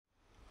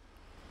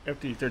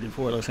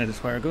FD34, Los Angeles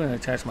Fire. Go ahead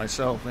and attach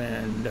myself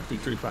and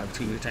FD352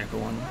 to Tanker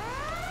 1.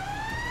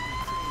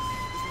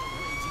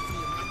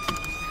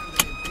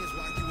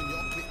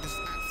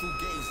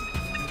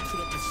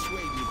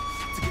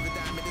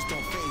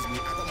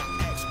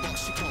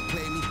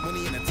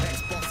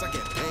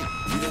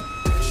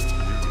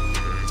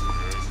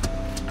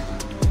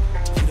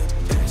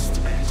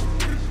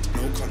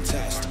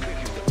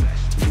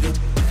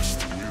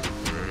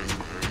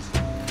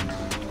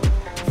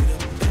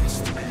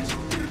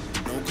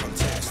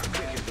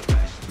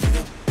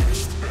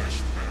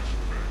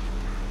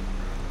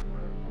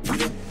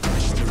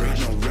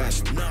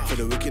 For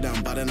the wicked,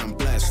 I'm bad and I'm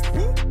blessed.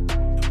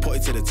 Put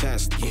it to the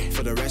test.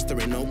 For the rest, there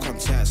ain't no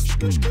contest.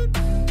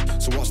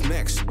 So what's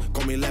next?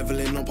 Got me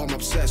leveling up, I'm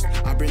obsessed.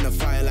 I bring the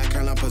fire like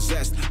I'm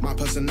possessed. My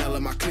personnel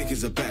and my clique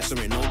is the best.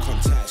 There ain't no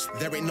contest.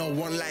 There ain't no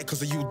one like,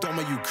 cause are you dumb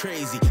or you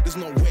crazy? There's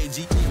no way,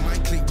 G. My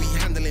clique, we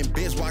handling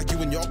biz while you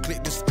and your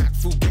clique just act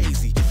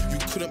fugazi. You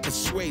couldn't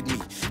persuade me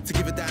to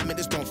give a damn, and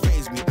this don't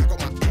faze me. I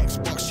got my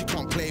Xbox, she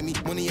can't play me.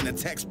 Money in a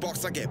text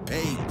box, I get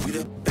paid. We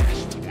the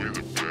best. We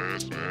the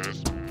best.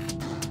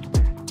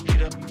 We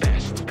the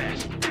best,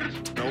 best.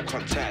 No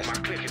contest. My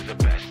clique is the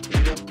best. We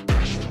the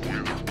best. We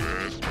the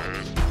best,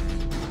 best.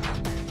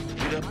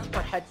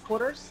 For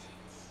headquarters,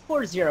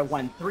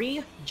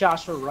 4013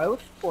 Joshua Road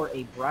for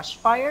a brush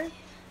fire.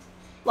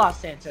 Los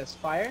Santos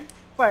Fire,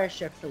 fire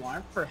shift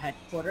alarm for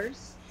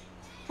headquarters.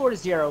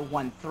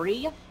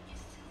 4013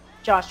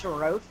 Joshua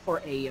Road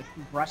for a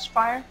brush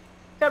fire.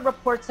 Got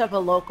reports of a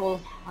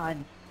local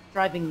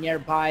driving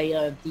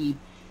nearby the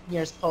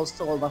nearest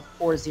postal of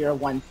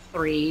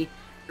 4013,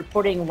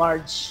 reporting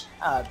large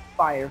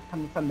fire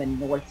coming from the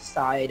north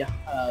side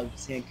of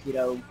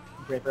Zancudo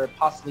River,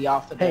 possibly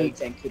off of the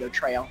Zancudo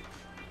Trail.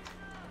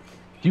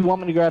 Do you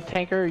want me to grab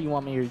tanker or you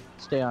want me to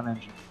stay on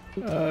engine?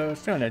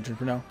 Stay on engine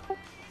for now.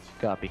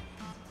 Copy.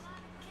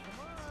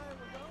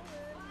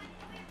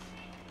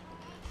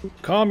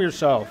 Calm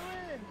yourself.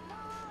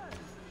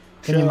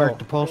 Can you mark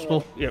the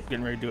postal? Yep,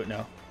 getting ready to do it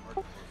now.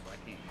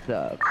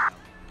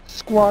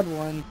 Squad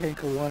 1,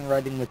 Tanker 1,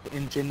 riding with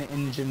engine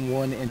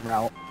 1 en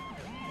route.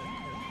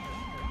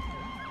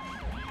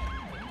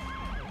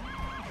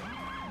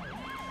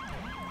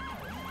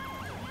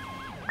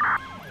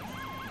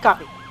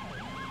 Copy.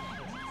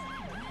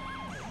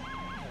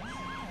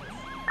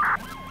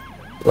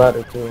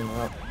 Ladder 2 en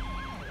route.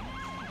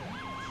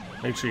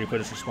 Make sure you put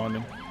us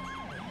responding.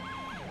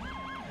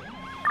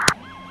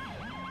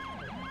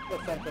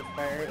 Los Santos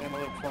Fire,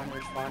 ambulance 1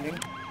 responding.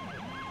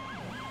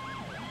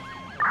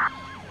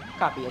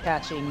 Copy.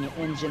 Attaching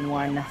engine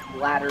 1,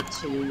 ladder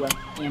 2,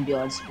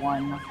 ambulance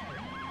 1,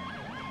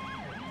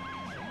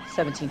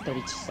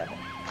 1737.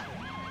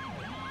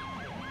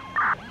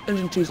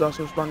 Engine 2 is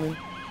also responding.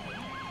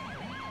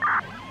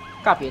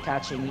 Copy.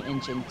 Attaching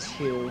engine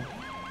 2.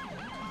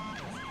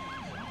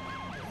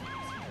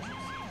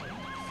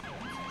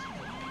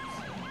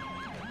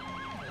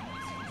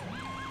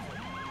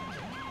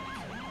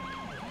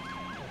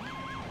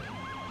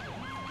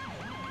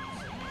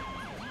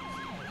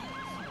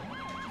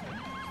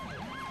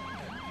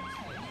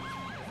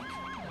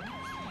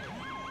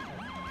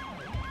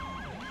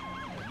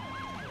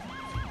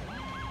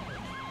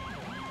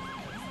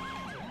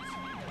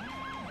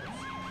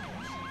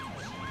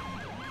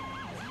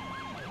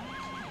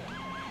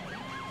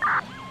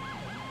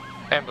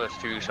 Ambulance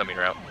 2, show me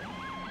route.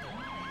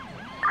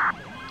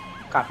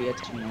 Copy.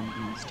 Attaching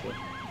ambulance 2.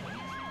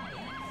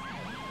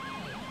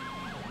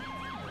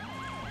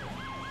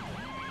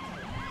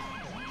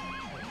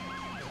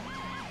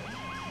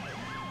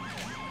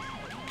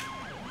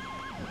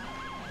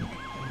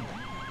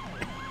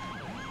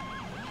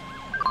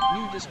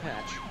 New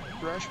dispatch,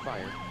 brush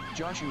fire,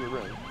 Joshua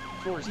Road,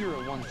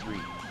 4013.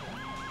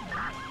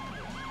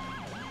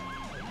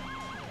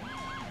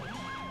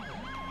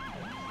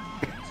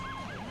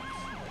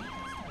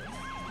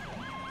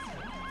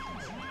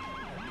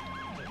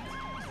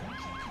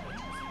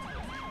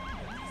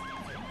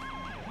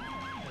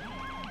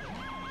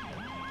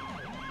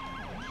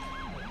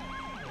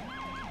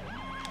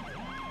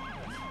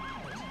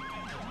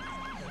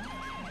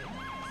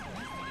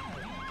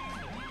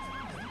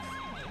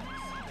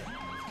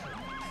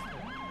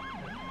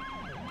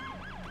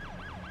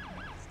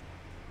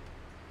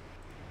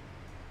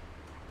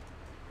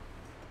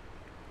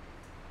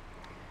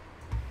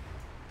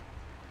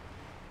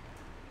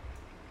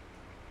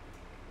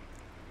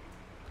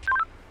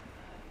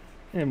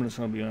 Ambulance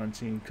will be on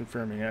scene,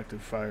 confirming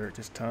active fire at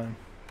this time.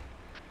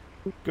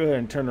 Go ahead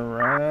and turn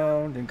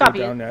around and Copy.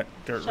 go down that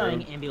dirt Showing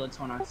road. ambulance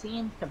 1 on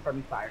scene,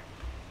 confirming fire.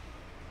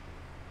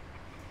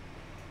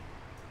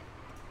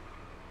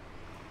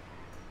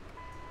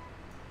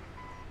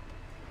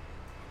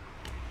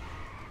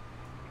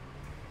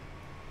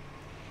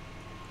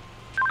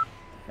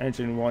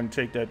 Engine 1,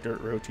 take that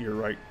dirt road to your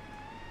right.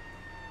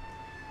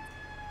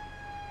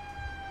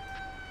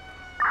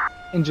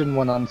 Engine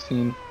 1 on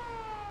scene.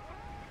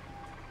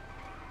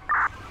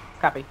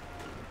 Copy.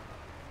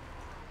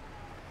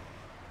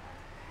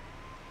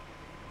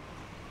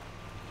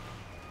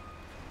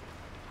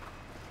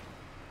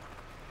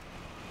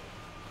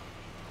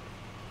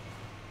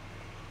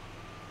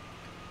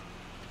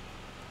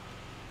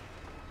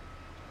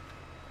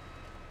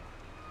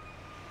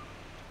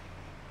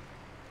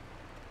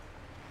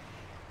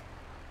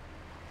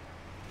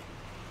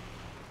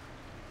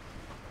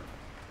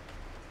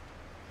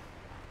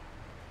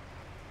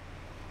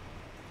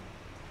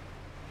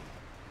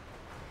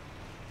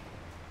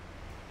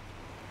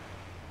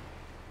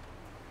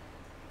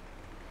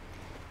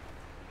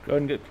 Go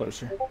ahead and get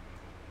closer.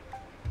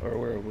 Or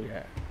where are we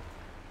at?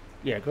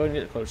 Yeah, go ahead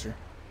and get closer.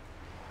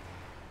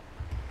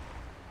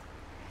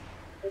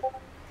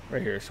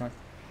 Right here is fine.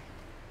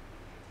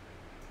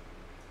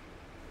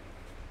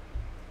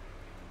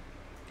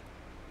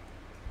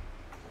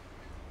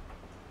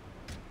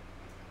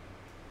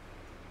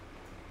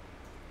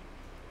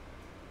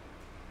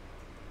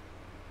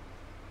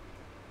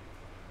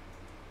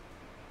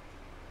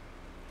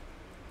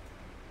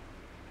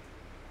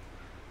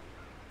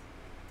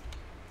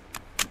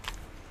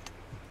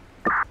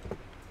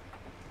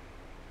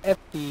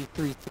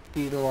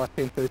 FD360 to Los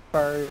Santos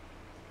Fire.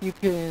 You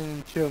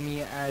can show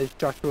me as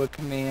Joshua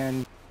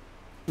Command.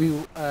 We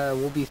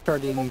will be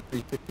starting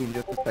 360 in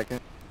just a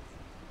second.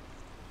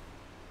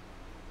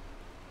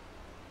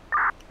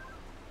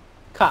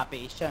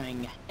 Copy,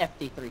 showing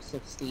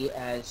FD360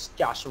 as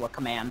Joshua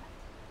Command.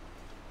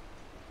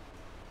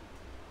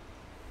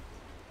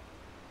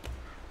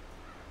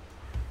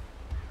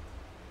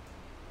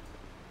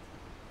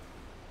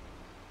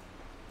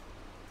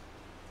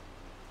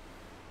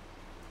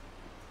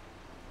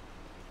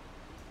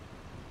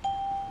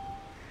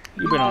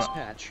 You've been on.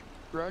 Dispatch.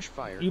 Brush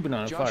fire. You've been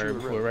on a Joshua fire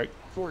before, Road, right?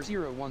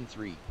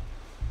 4013.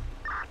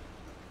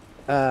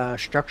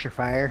 Structure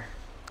fire.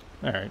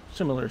 All right,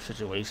 similar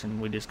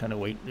situation. We just kind of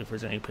wait if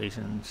there's any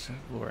patients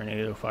or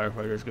any other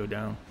firefighters go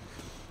down.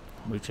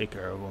 We take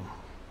care of them.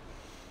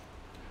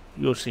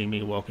 You'll see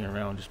me walking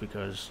around just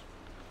because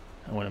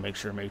I want to make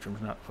sure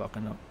Matron's not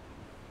fucking up.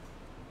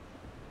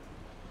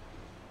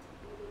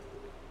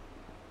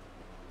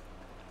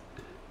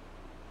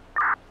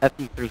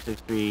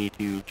 FD363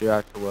 to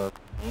Joshua,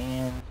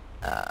 and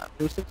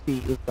 360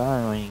 is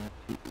going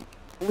to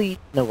complete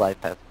no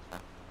life passes.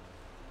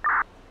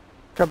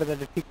 Cover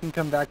that if you can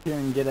come back here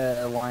and get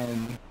a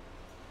line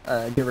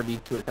and get ready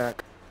to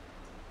attack.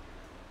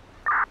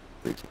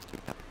 360.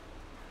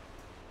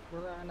 We're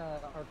on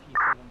RP7,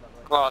 by the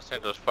way. Los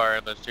Angeles Fire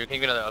Ambulance 2. Can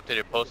you get an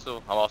updated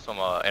postal? I'm also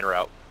en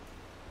route.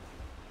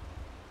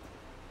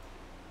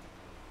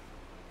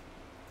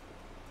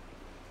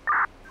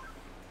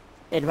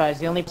 Advise,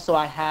 the only postal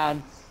I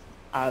had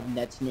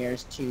that's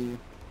nearest to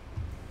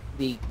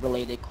the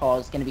related call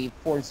is going to be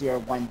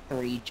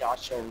 4013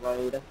 Joshua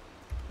Road.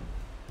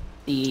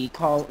 The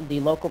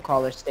local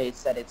caller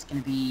states that it's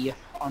going to be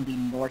on the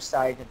north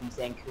side of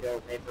the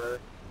Zancudo River,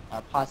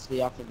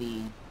 possibly off of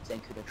the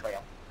Zancudo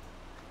Trail.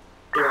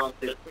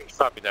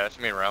 Copy that. It's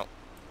me en route.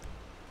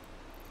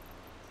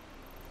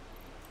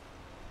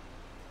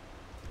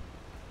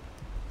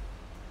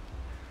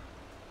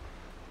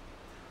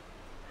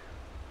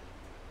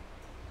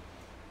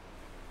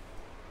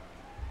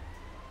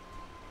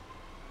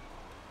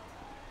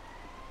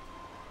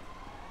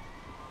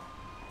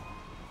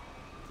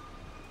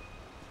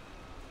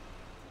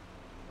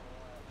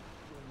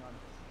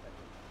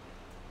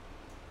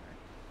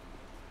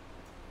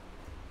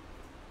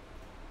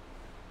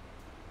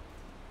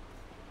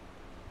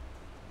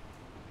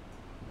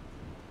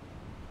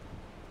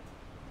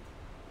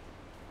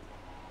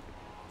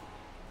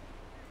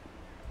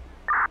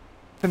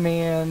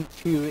 Command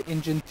to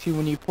engine 2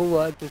 when you pull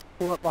up, just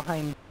pull up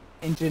behind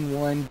engine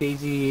 1,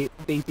 daisy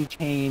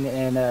chain,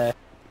 and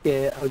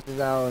get hoses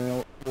out,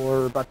 and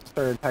we're about to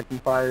start attacking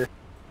fire.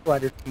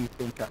 Ladder 2,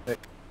 same traffic.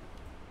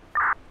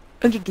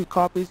 Engine 2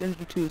 copies.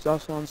 Engine 2 is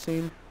also on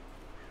scene.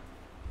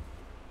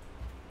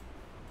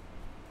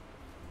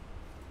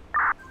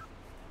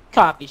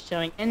 Copy,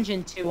 showing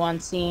engine 2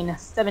 on scene,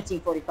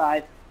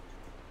 1745.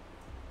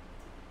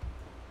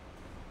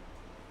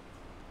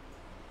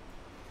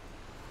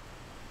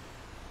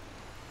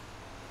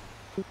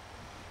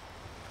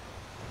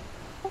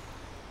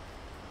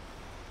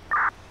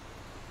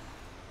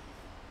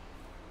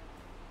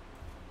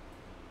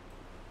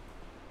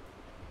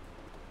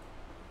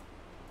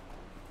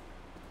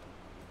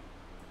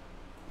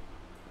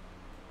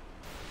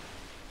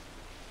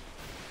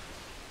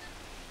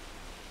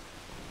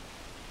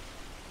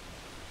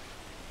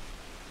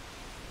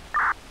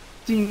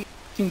 Team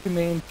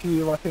Command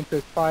to Los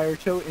Santos Fire,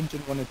 show engine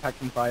 1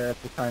 attacking fire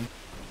at the time.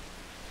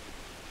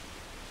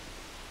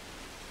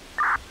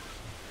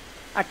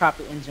 I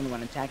copy engine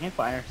 1 attacking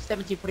fire,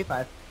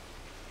 1745.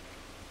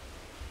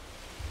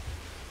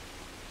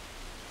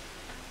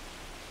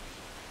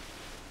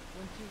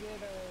 Once you get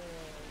to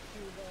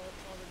the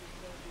already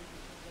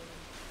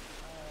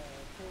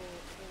full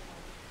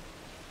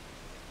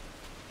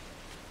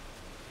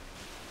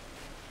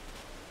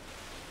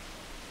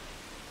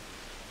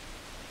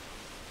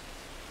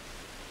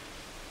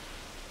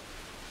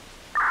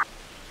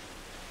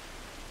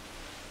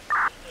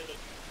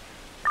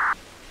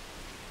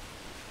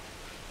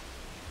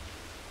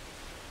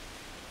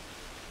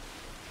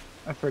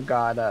I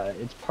forgot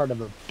it's part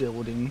of a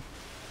building,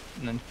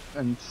 and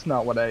it's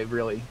not what I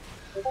really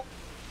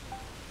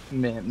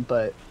meant,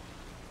 but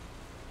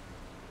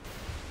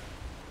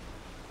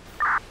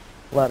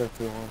Ladder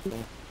 2 also.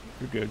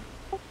 You're good.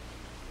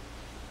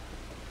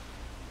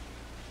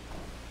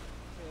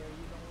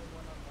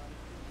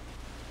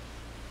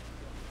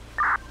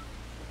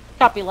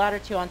 Copy, ladder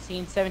 2 on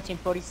scene,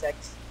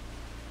 1746.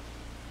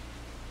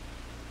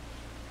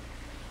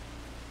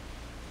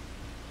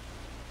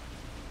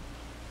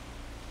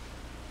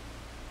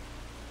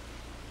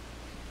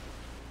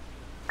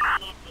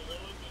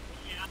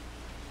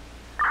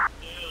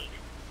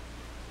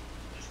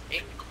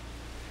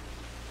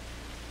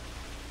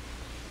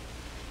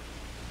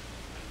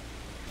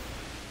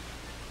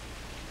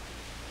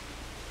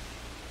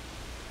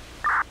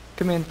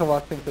 Command to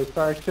Los Santos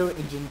Star, show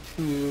engine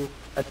 2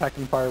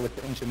 attacking fire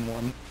with engine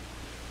 1.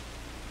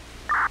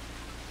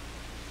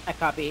 I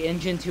copy.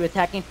 Engine 2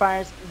 attacking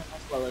fires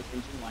as well as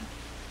engine 1.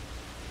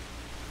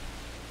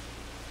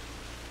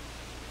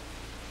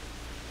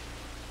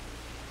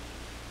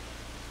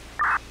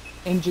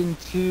 Engine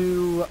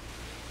 2,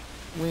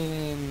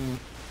 when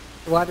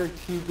ladder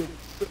 2 gets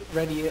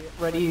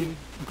ready,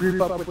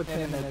 group up with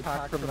him and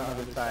attack from the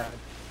other side.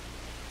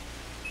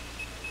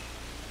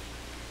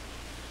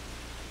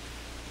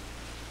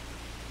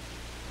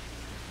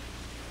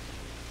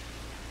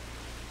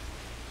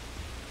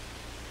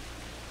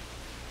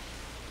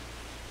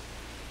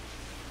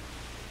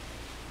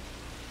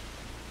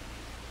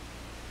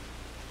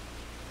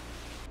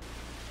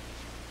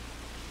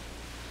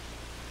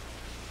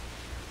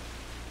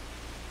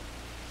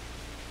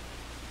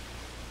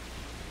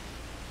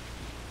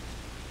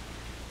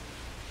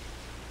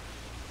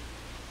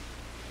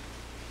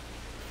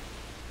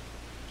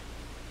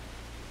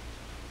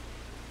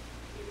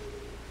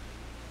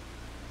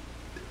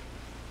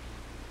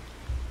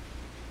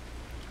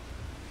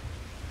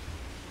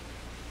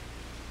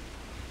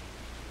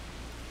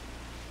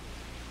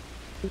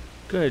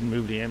 Go ahead and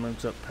move the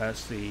ambulance up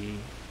past the,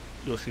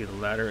 you'll see the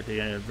ladder at the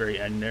end, very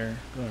end there.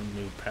 Go ahead and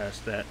move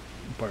past that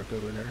and park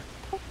over there.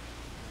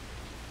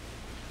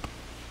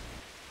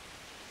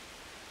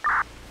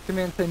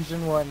 Command to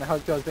engine 1,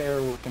 how's y'all's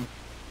air working?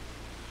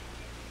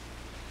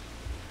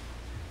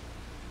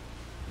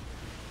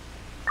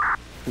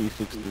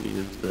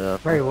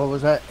 Sorry, what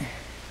was that?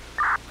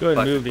 Go ahead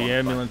and move the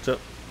ambulance up.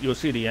 You'll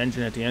see the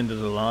engine at the end of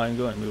the line.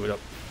 Go ahead and move it up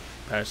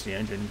past the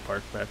engine and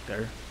park back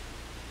there.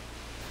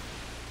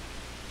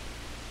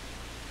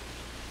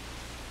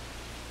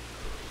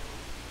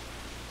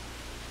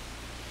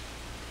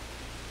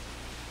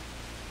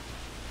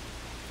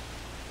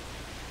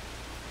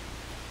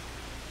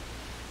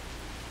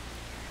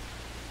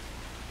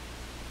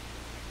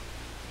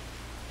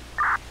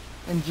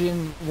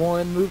 Engine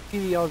 1, move to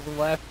y'all's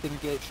left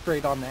and get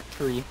straight on that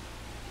tree.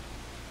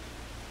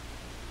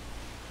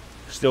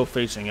 Still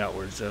facing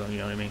outwards, though, you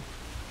know what I mean?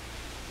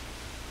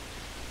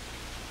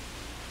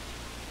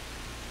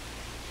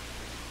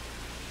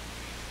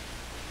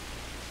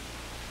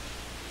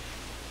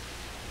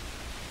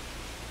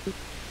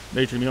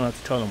 Major, you don't have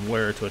to tell them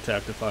where to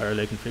attack the fire.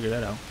 They can figure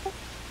that out.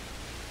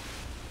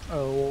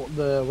 Oh,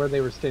 where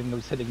they were standing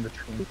was hitting the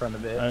tree in front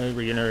of it. I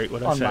reiterate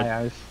what I on said. my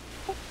eyes.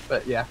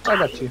 But yeah, I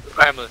got you.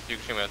 Ambulance, you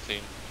can see.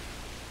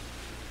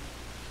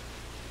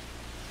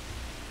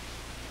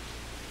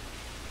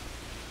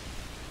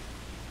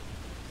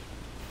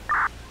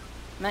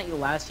 Not your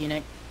last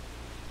unit.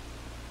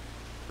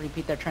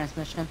 Repeat their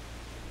transmission.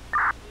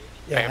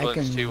 Yeah,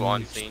 Ambulance I 2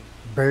 on can scene.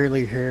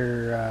 barely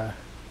hear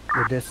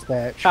the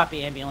dispatch.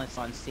 Copy. Ambulance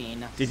on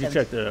scene. Did you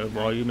check the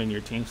volume in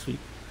your team suite?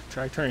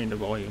 Try turning the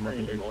volume up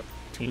in your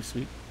team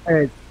suite.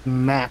 It's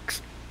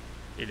max.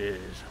 It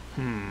is.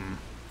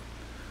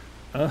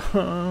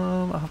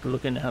 I'll have to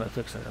look into how to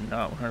fix that. I'm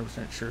not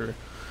 100% sure.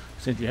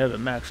 Since you have it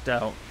maxed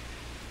out,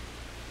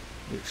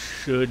 it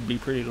should be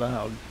pretty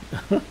loud.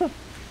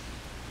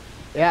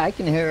 Yeah, I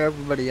can hear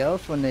everybody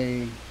else when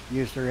they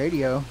use the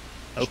radio.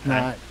 It's Okay.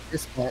 not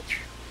dispatch.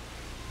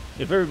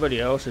 If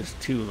everybody else is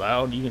too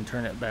loud, you can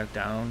turn it back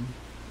down.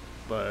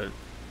 But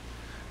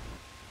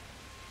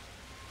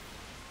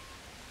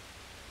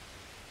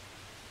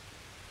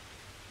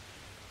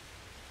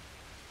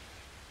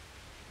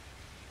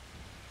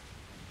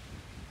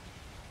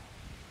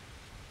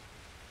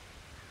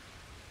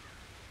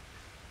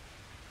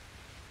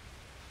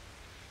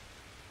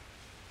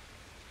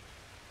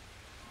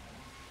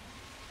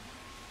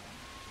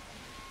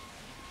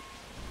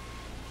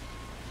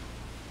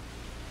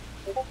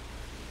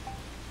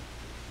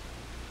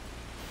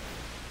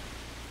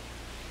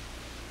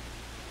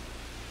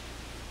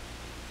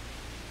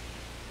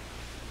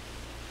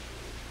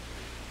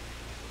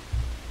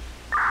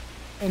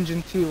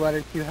Engine 2,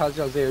 ladder 2, how's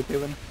y'all's air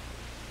doing?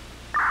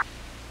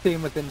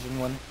 Same with engine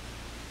 1.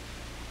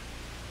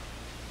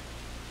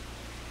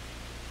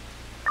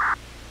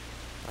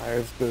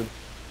 Air's good.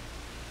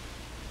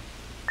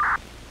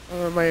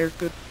 My air's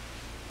good.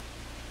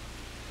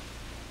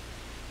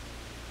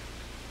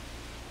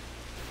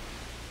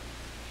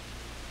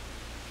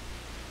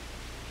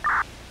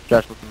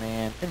 Joshua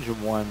Command,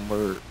 engine 1,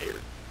 we're air.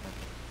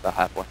 About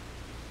halfway.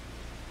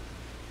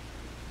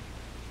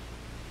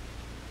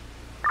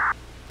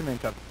 Command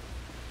copy.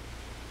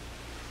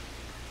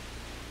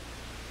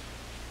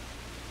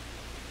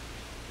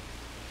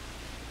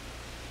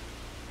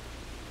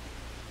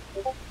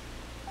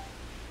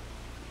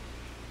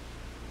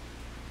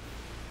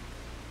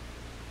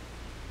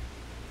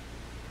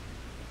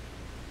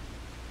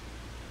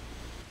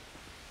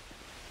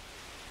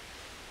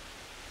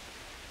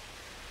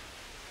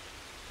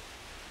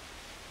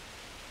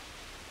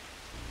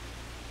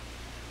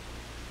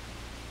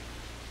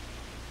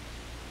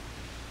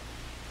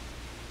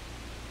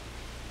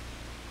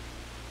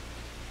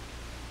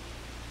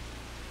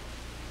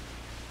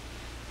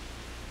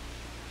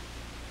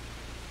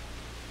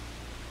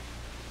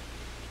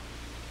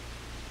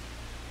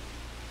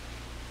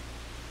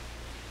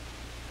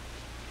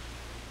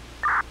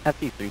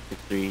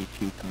 FD363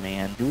 to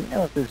command. Do we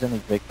know if there's any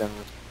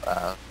victims?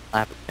 I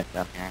have a pin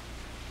down here.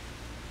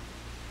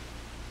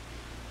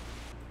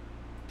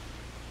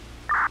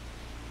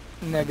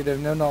 Negative,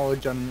 no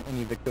knowledge on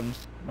any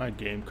victims. My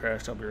game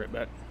crashed. I'll be right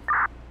back.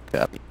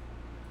 Copy.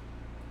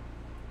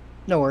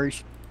 No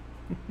worries.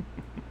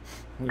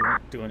 We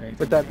weren't doing anything.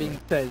 With that anyway.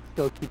 being said,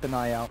 still keep an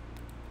eye out.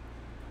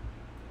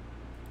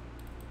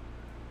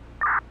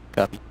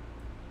 Copy.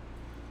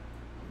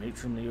 Mate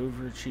from the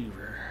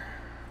overachiever.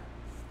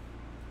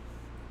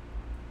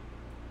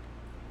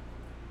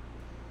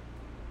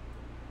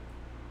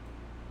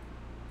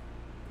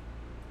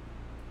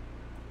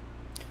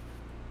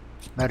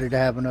 It's better to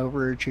have an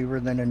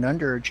overachiever than an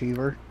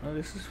underachiever. Oh,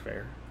 this is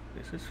fair.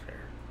 This is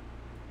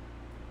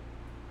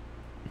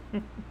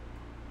fair.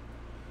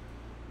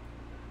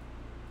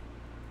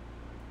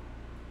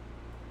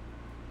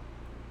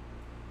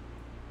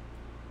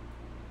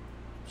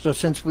 So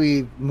since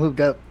we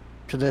moved up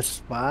to this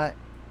spot,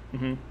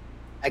 Mm-hmm.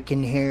 I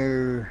can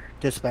hear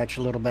dispatch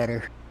a little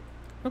better.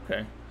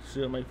 Okay,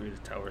 so it might be the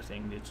tower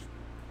thing.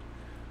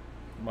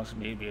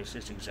 Maybe it's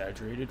just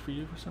exaggerated for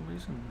you for some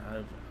reason.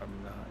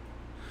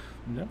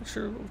 I'm not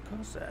sure what would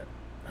cause that.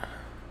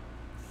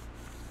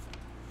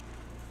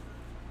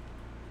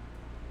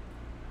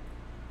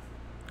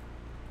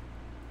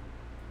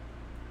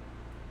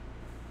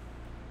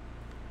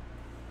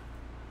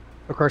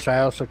 Of course, I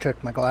also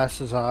took my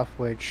glasses off,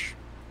 which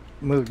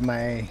moved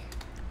my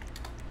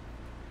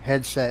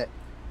headset,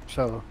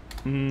 so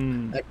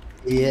that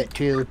could be it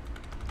too.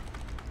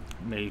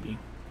 Maybe.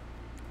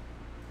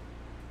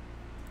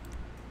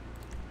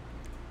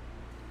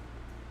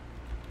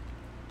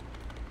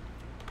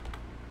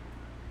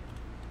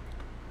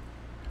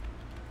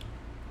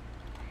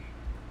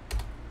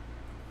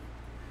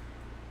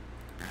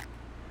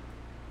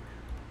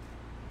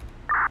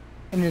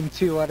 Engine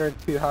 2, letter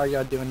 2, how are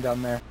y'all doing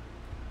down there?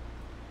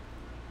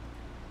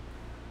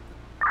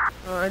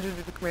 Engine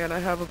to command, I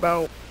have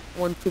about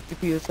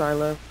 150 PSI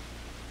left.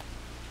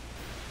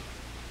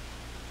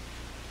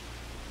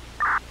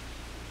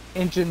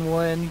 Engine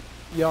 1,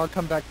 y'all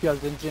come back to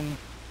y'all's engine,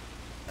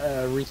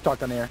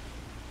 restock on air.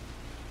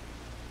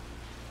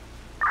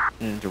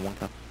 Engine 1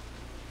 copy.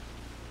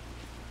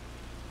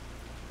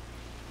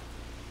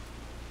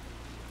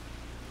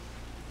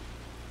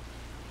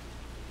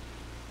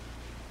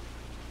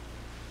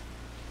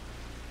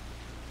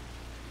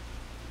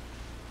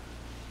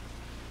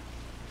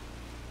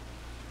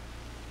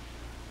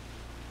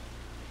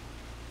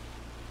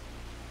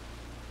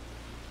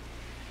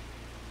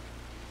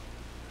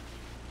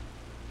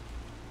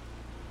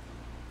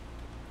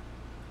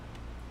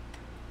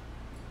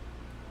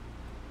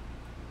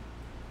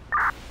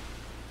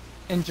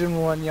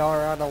 Engine 1, y'all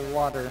are out of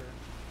water.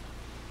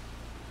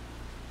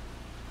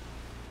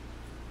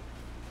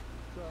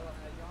 So,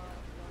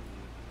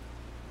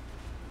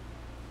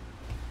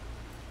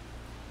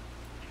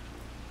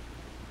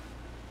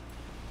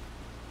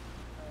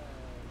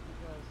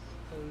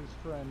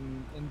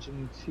 from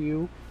engine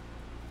 2.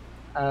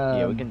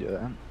 Yeah, we can do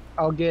that.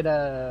 I'll get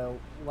a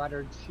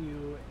ladder 2,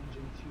 engine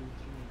 2 to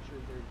make sure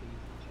they're daisy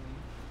chain.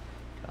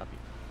 Copy.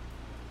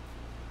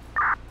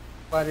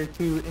 Ladder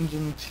 2,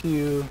 engine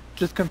 2,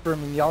 just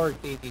confirming y'all are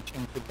daisy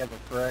chained together,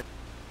 correct?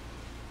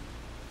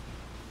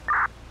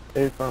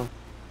 Hey, phone.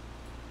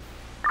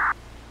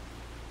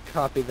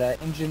 Copy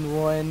that. Engine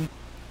 1,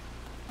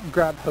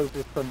 grab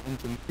hoses from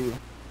engine 2.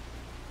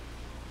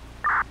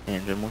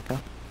 Engine 1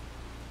 copy.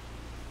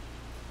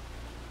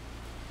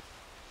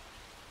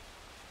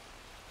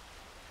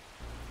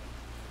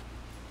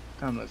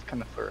 Almost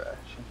kind of for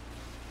action.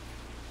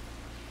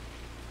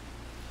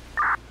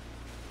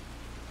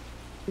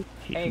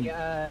 Hey,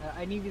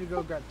 I need you to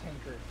go grab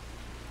tanker.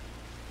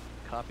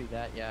 Copy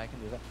that. Yeah, I can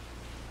do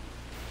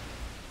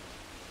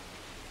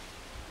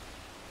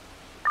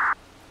that.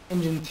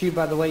 Engine 2,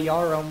 by the way,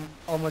 y'all are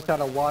almost out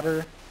of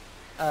water.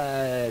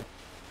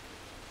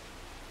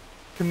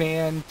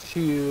 Command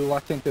to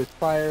Los Santos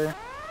Fire.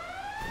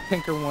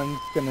 Tanker 1's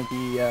gonna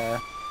be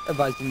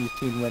advising you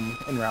soon when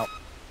en route.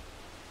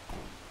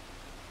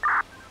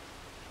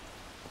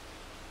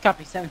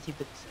 Copy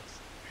 1756.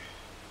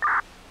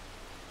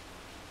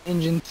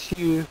 Engine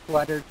 2,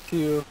 ladder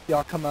 2,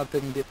 y'all come up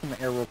and get some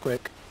air real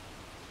quick.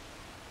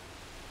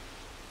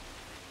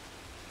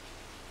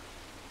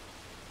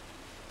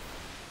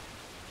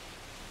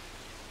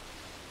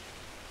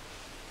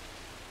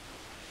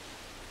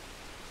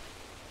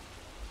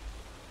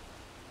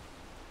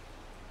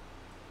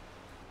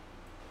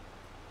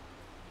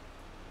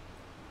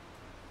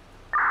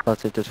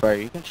 Let's hit this fire.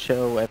 You can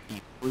show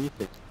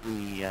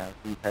FD363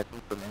 group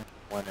heading from engine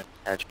 1 and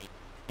attach me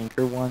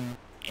Anchor 1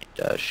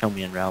 and show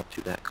me en route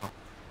to that call.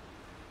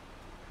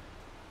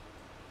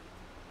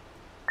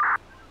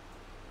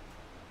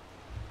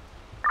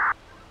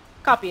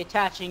 Copy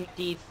attaching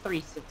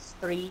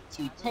D363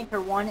 to Tanker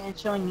 1 and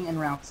showing you en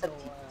route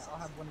 17. I'll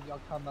have one of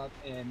y'all come up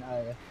and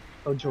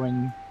he'll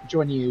join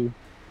you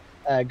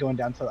going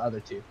down to the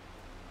other two.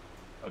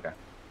 Okay.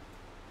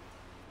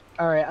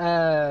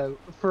 Alright,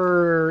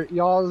 for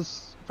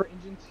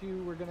engine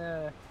 2, we're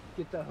gonna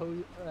get the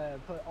hose,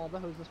 put all the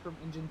hoses from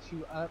engine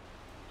 2 up,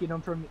 get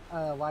them from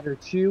ladder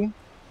 2.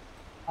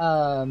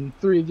 All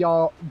three of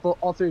y'all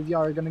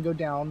are gonna go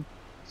down.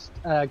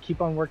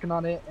 Keep on working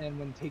on it, and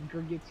when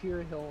Tinker gets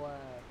here, he'll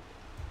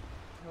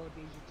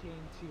daisy chain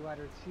to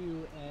ladder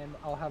 2, and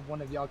I'll have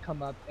one of y'all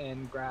come up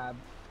and grab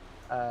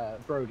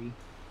Brody,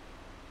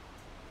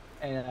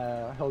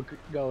 and he'll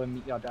go and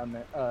meet y'all down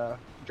there.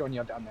 Join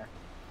y'all down there.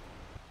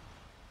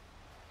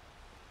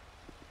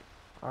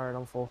 All right,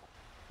 I'm full.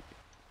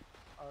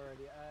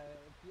 Alrighty.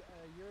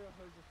 Your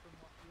hose is from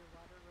your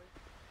ladder, right?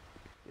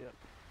 Yep.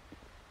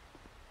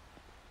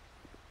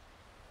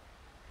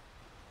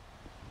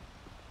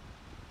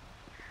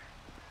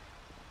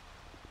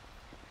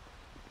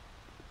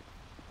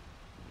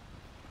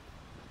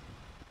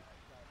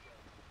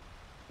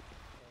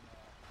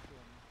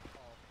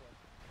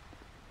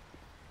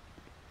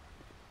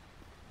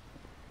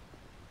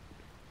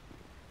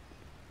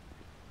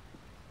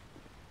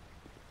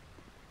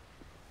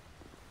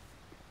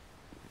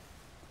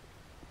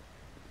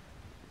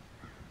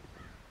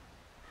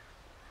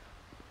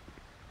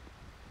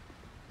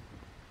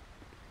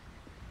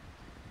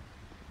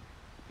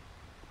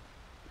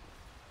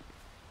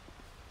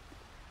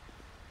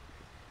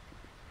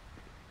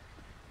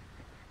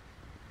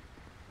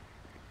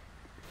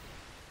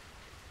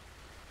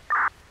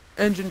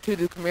 Engine 2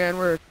 to command,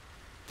 we're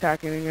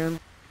attacking again.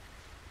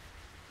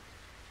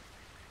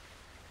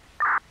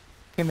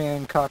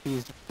 Command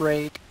copies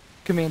break.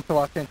 Command to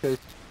Los Santos,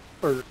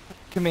 or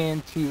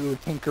command to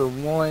Tinker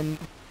 1.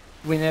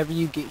 Whenever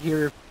you get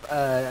here,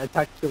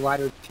 attack to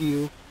ladder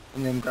 2,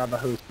 and then grab a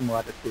hose from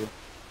ladder 2.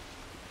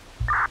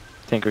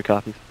 Tinker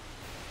copies.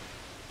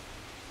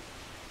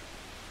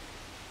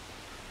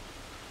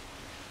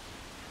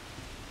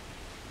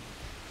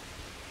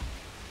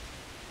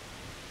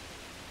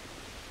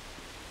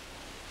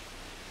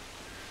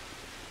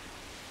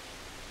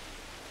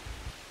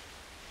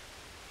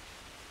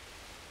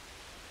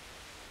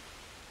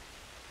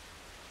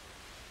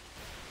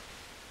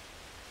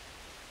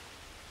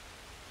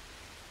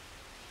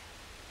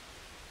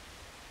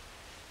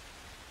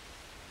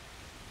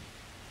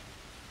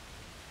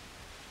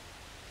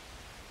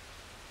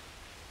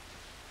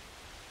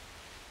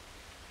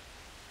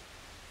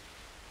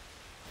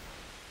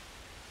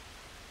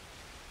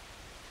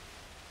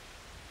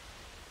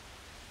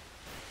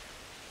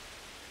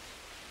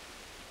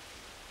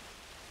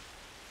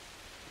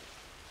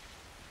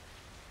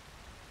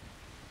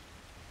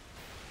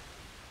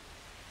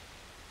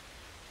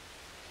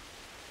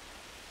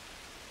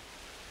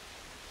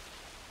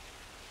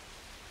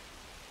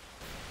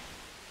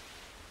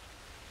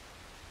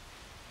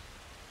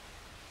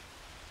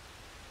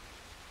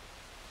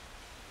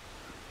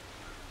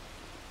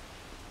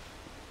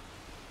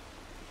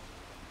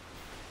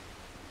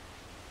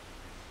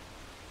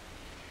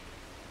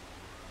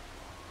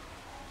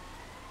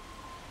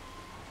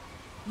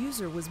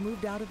 User was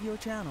moved out of your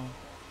channel.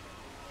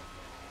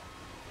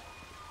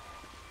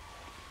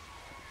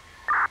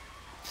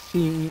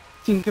 Scene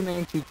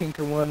command to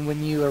Tinker 1.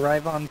 When you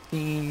arrive on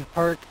scene,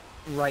 park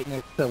right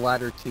next to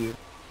ladder 2.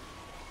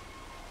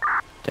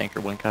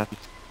 Tinker 1 copies.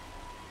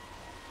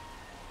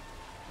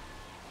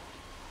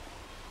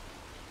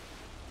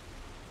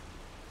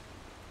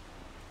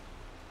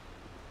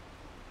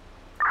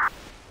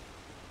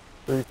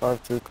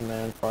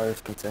 Command,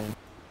 fires contained.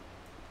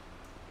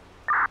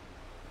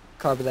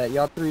 Copy that.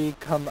 Y'all 3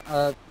 come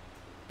up.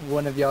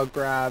 One of y'all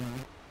grab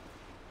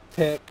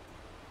Tick,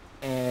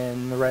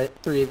 and the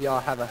 3 of y'all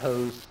have a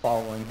hose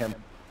following him.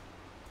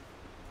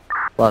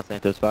 Los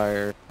Santos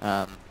fire.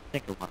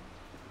 Tinker 1.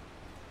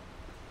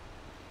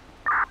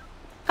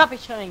 Copy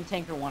showing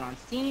Tanker 1 on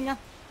scene.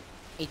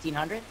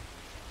 1800.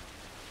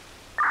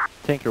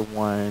 Tinker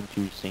 1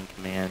 to scene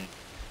command.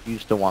 You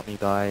still want me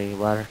by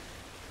ladder?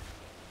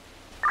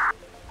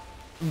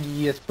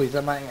 Yes, please.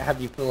 I might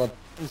have you fill up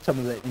some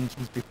of the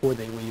engines before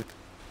they leave.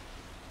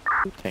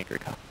 Tinker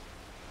copy.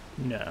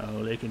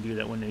 No, they can do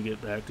that when they get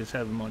back. Just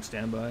have them on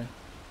standby.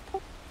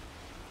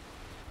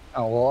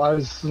 Oh, well, I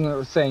was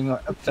saying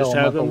Just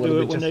have them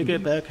do it when they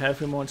get back. Have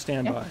him on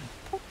standby.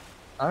 Yeah.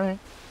 Alright.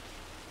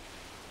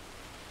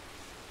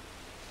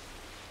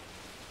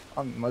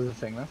 What's the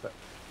thing? That's it.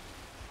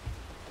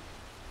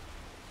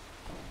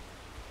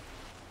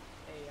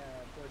 Hey,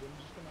 Brody, I'm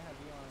just gonna have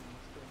you on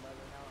standby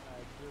right now.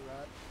 Gear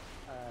up.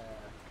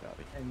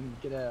 Copy. And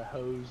get a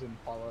hose and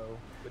follow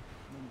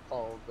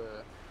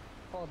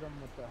them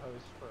with the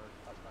hose for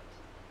cosmetics.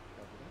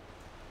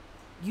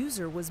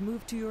 User was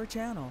moved to your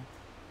channel.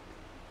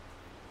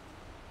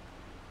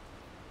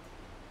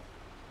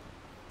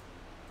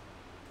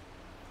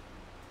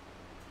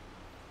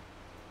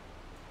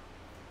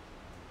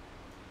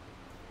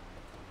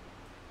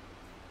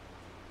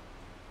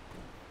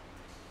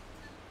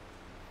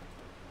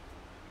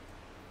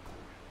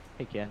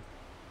 Hey, Ken.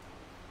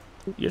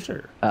 Yes,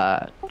 sir.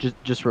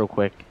 Just real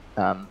quick.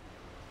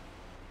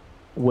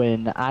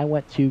 When I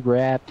went to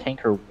grab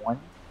Tanker 1,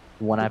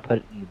 when I put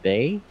it in the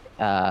bay,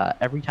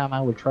 every time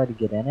I would try to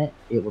get in it,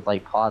 it would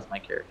like pause my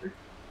character.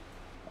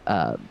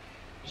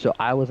 So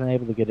I wasn't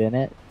able to get in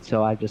it,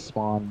 so I just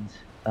spawned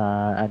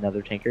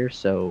another tanker.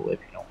 So if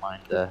you don't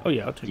mind, Oh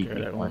yeah, I'll take care of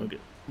DP that one. when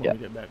we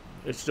get back.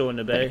 It's still in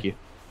the bay. Thank you.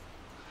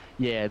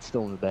 Yeah, it's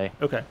still in the bay.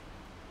 Okay.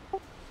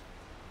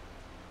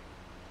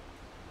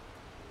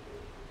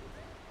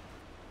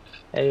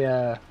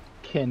 Hey,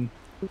 Ken.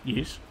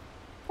 Yes.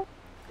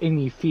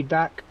 Any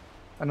feedback?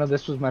 I know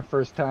this was my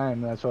first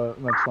time. That's why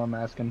I'm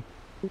asking.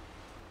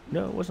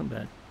 No, it wasn't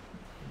bad.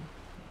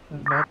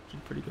 Nope.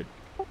 It's pretty good.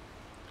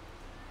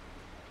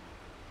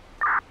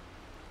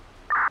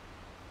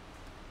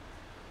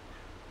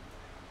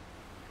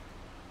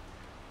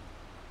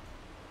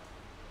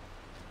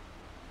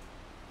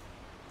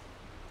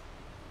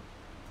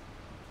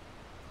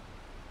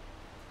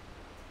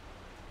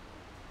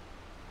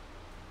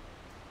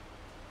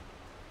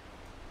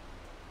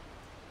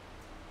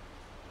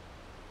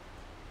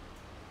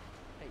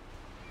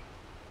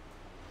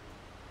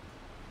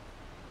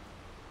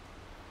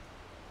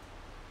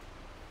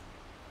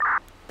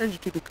 Engine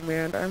 2 to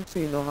command. I'm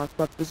seeing no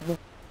hotspots visible.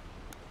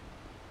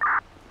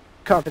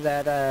 Copy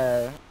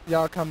that.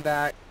 Y'all come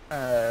back.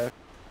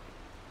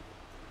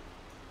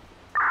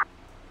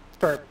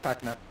 Start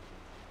packing up.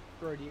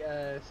 Brody,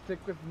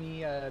 stick with me.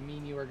 Me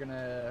and you are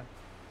gonna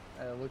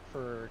look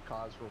for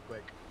cause real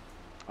quick.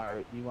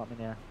 Alright, you want me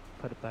to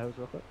put up the hose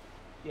real quick?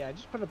 Yeah,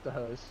 just put up the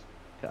hose.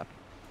 Copy.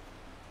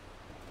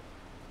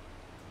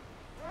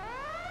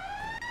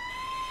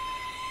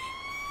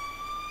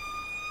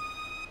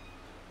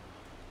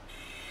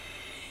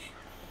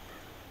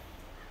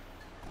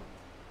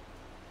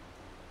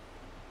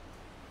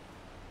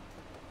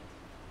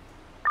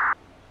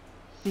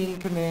 Scene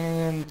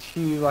command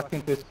to lock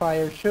into this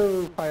fire.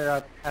 Show fire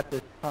out at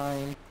this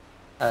time.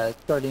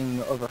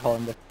 Starting overhaul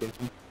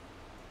investigation.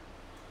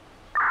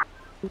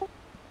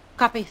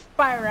 Copy.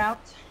 Fire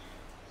out.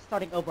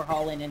 Starting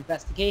overhaul and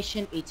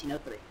investigation.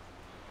 1803.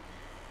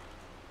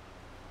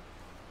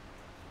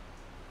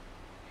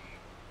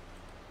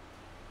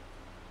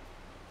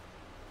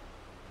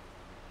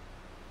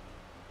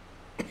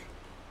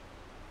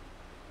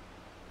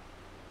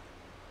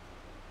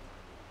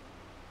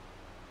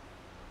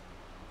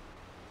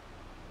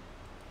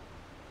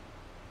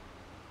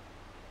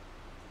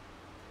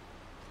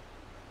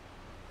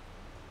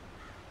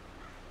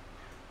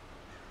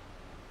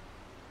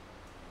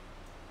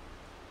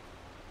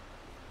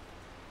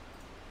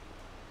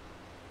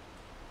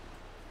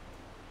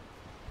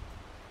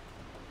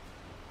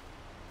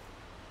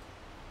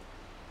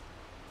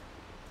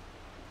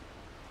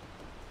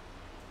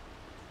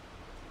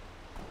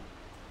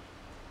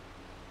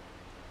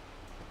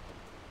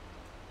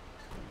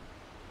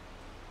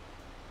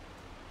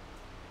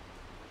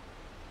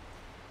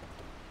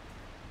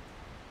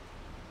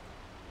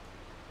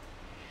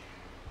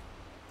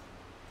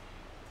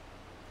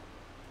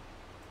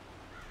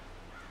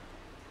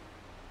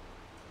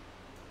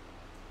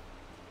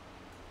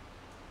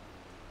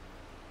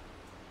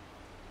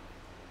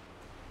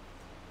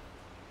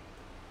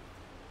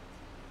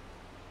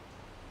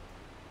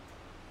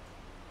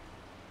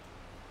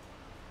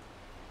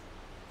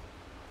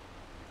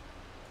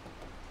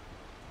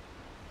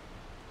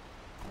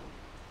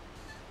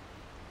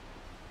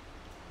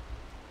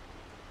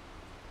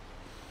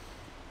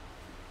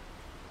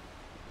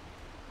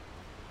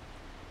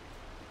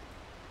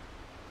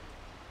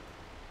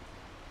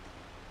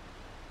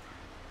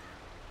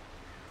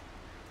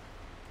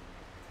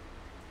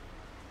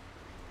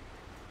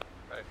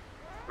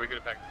 We get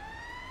it back.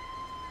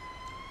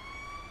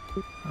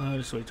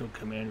 Just wait till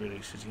command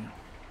releases you.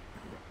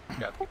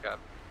 Got.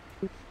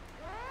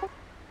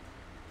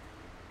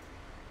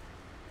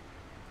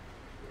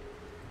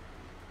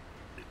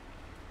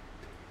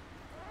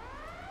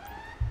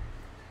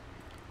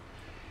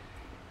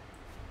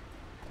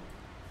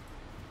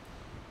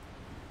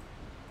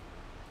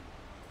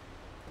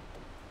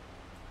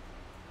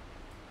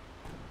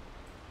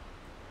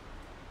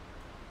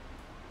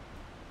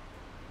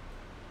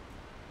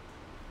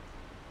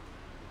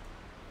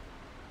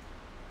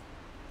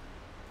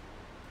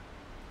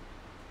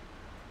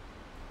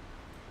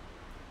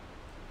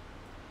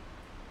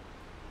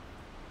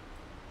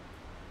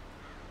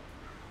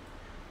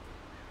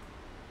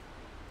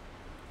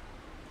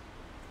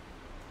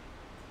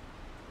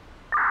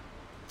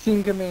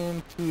 Scene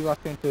command to lock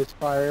into this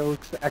fire. It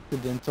looks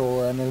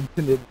accidental. An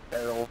intended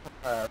barrel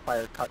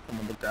fire caught some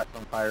of the grass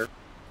on fire.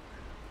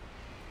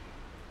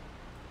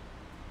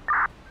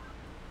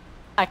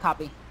 I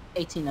copy.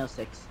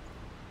 1806.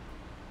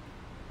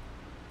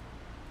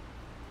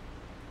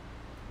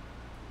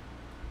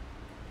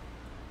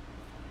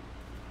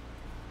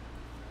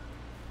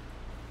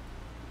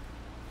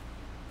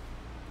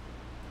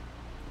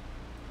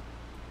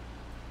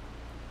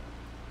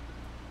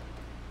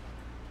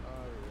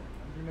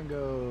 I'm gonna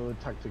go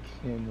talk to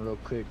Ken real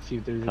quick, see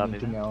if there's Copy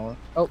anything that. else.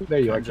 Oh, there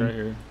you are, Ken's right Ken.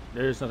 here.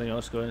 There's nothing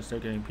else. Go ahead and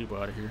start getting people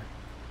out of here.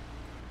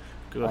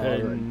 Go All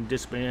ahead right. and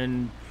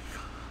disband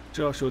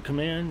Joshua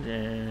Command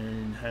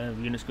and have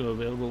units go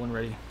available when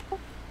ready.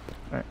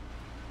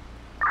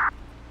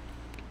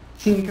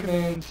 Scene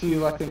command to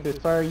lock into this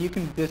fire. You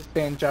can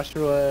disband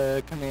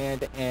Joshua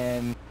command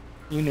and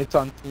units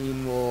on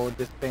scene will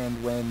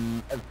disband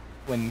when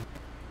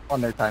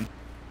on their time.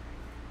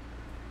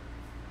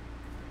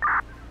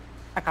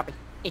 I copy.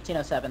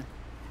 1807.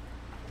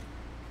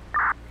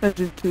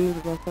 Engine 2,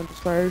 the Los Santos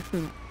Fire is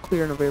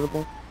clear and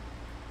available.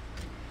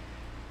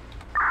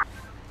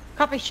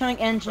 Copy showing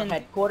engine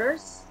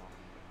headquarters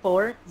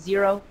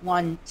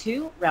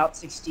 4012, Route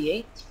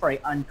 68 for a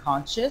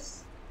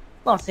unconscious.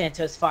 Los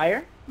Santos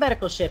Fire,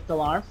 medical shift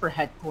alarm for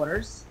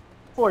headquarters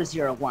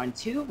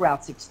 4012,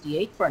 Route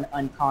 68 for an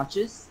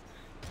unconscious.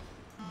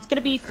 It's going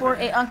to be for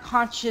a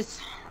unconscious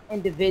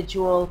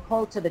individual,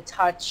 cold to the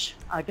touch,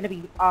 going to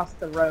be off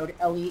the road.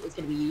 Ellie is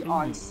going to be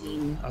on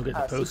scene. I'll get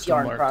the postal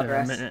CPR in mark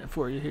progress. there a minute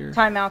for you here.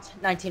 Timeout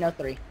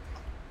 1903.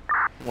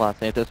 Los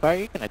Santos Fire,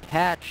 you can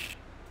attach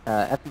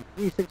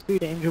FD363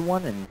 to engine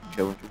 1 and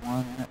show engine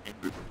 1 en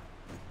route.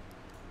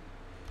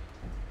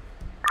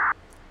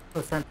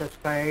 Los Santos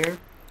Fire.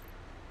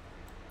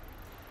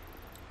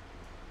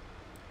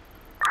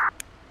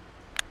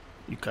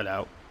 You cut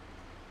out.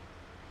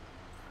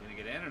 Gonna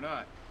get in or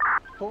not?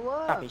 Pull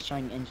up. Copy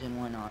showing engine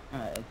 1 on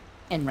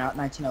en route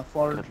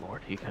 1904. Good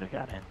lord, he could have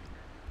got in.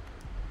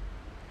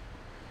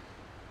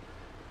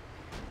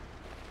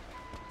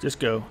 Just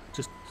go.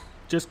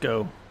 Just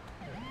go.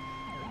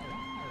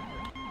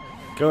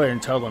 Go ahead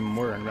and tell them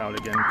we're en route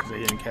again because they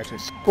didn't catch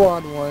us.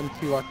 Squad 1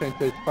 to Los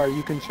Santos Fire,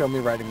 you can show me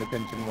riding with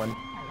engine 1.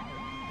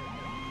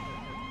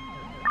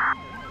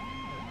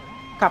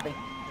 Copy.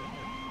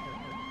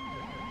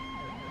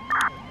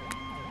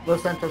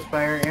 Los Santos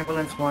Fire,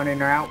 ambulance 1 en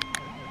route.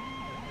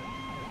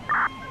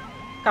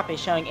 Copy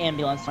showing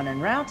ambulance 1 en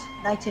route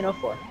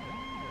 1904.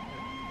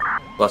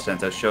 Los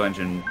Santos, show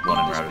engine 1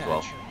 en route as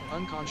well. Dispatch,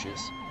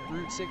 unconscious,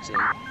 route 68,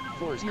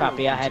 40.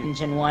 Copy, I have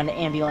engine 1,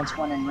 ambulance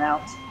 1 en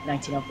route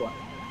 1904.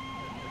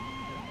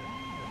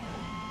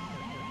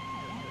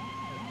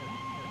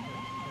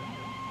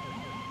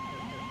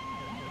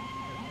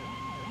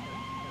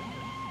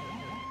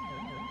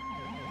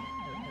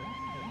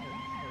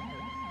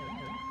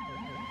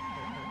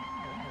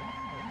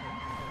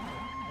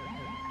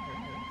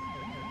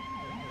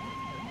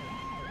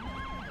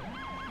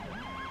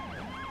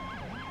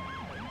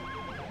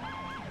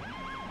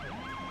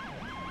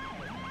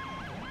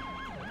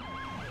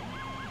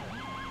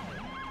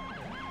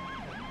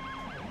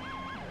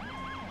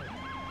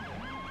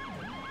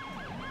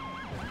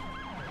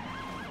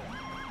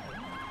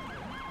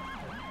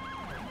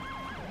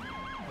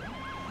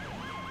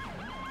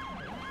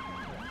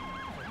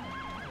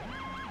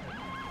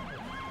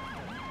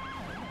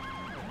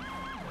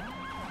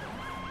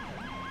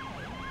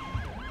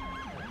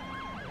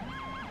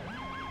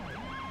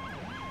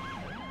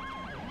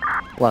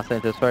 Los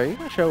Santos Fire, you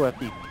can show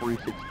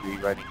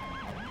FD363 riding.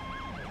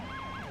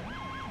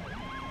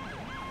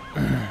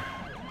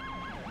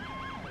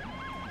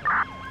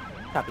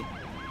 Copy.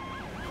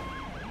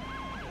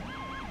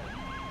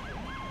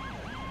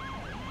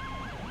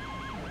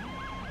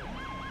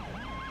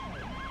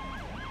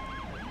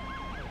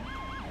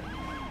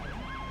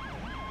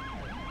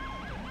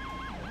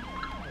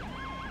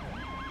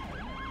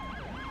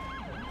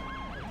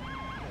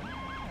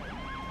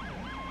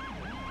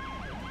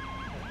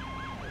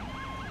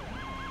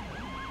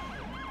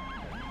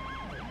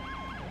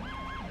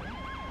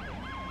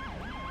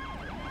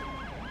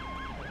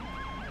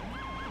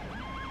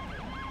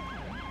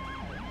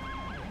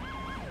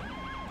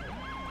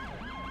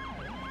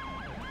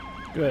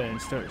 Go ahead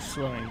and start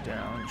slowing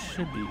down. It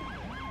should be.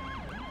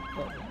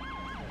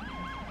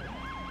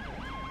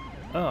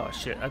 Oh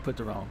shit! I put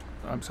the wrong.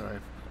 I'm sorry.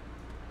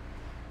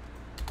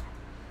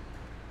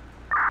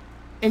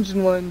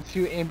 Engine 1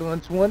 to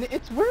ambulance 1.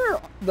 It's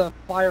where the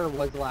fire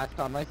was last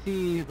time. I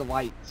see the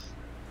lights.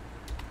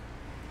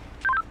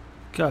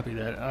 Copy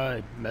that.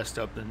 I messed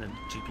up, and the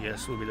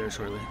GPS will be there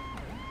shortly.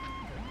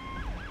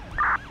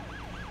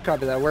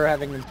 Copy that. We're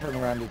having them turn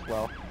around as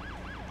well.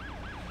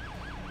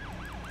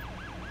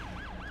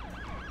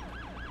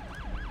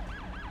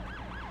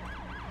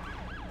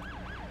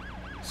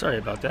 Sorry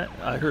about that.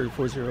 I heard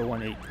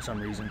 4018 for some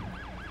reason,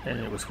 and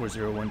it was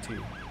 4012.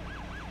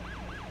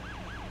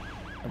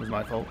 That was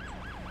my fault.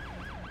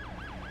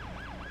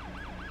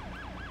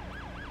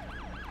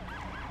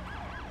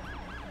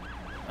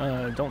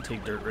 Don't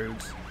take dirt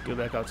roads. Go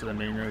back out to the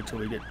main road till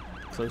we get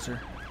closer.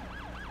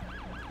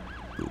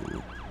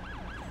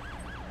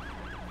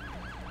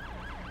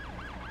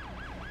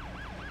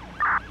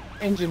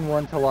 Engine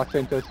 1 to Los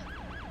Santos.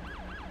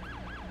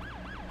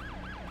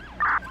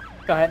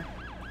 Go ahead.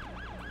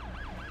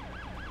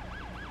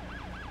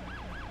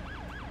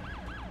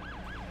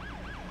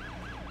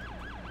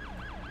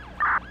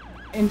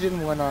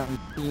 Engine 1 on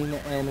scene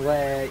and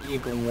let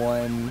Eagle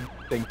 1.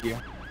 Thank you.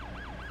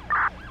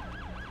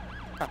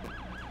 Copy.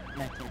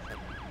 1950.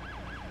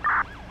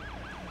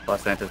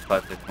 Los Santos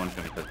 561,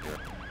 show me code 0.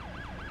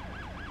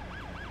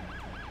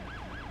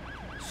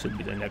 Should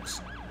be the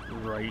next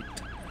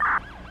right.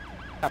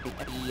 Copy.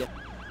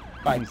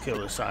 I can kill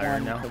the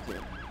siren now,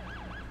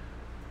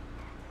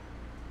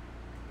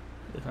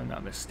 if I'm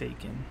not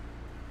mistaken.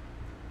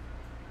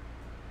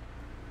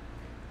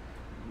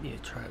 Yeah,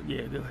 try.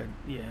 Yeah, go ahead.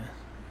 Yeah.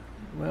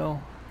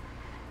 Well,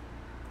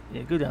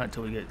 Yeah, go down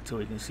till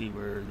we can see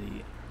where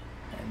the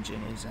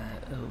engine is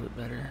at a little bit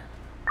better.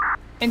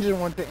 Engine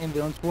 1 to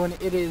ambulance 1,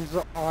 it is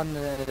on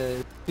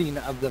the scene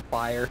of the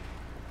fire.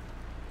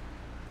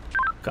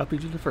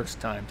 Copied you the first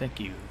time, thank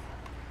you.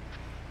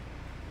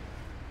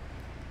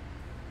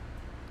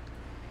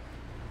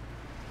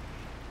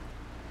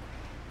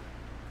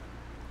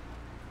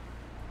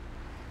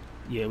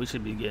 Yeah, we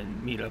should be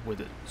meet up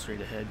with it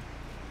straight ahead.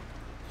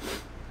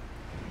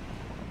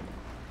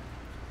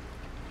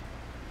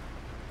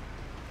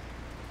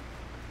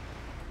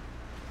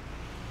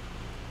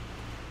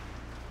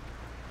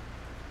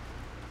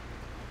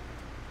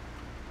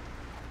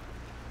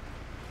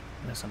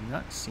 Yes, I'm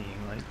not seeing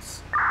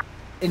lights.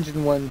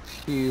 Engine 1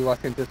 to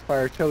Los Angeles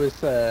Fire, show is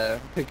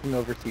taking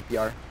over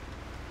CPR.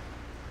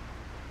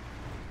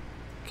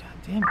 God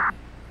damn it.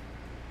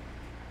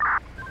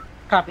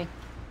 Copy.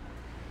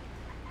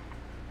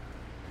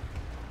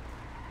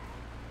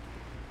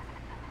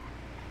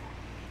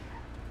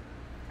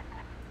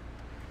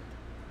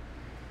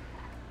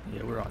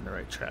 Yeah, we're on the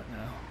right track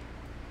now.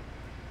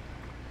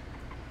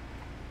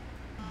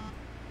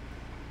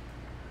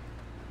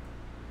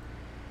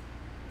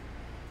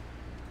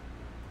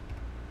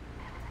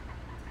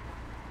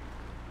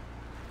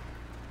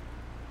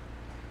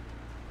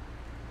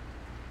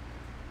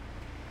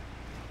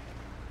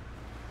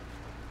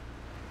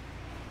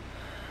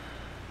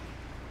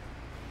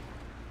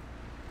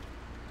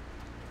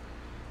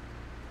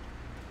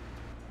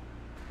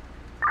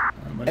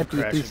 I'm gonna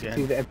crash again.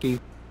 FD362 to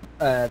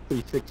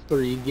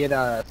FD363, get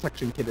a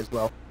suction kit as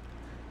well.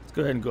 Let's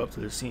go ahead and go up to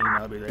the scene.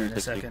 I'll be there in a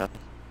second.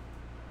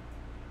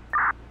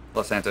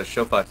 Los Santos,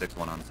 show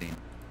 561 on scene.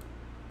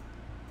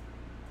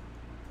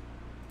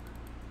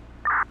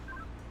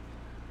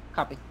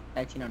 Copy.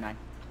 1909.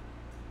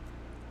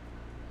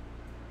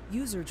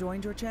 User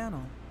joined your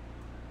channel.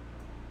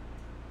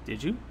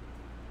 Did you?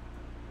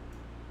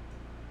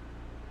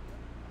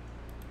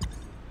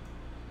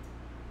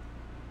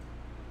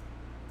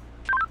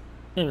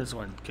 And this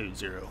one, code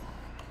 0.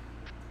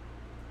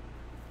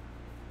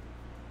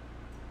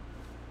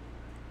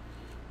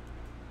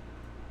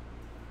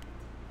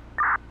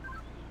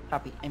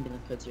 Copy.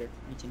 Ambulance code 0.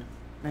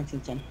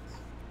 1910.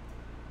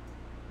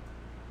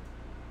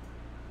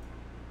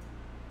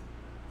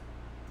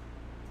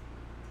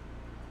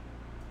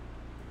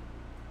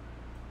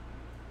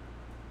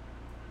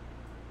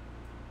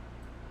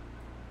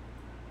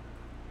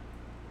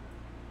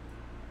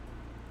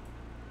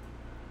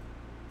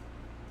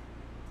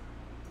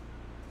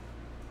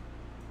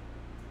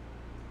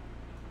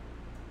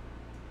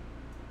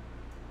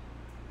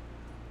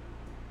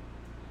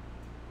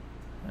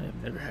 I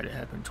have never had it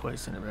happen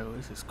twice in a row.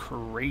 This is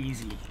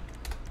crazy.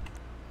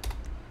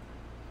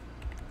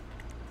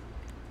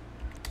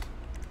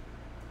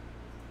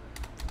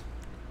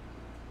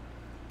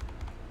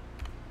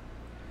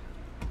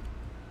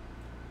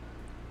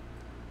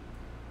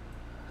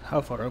 How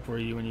far up were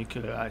you when you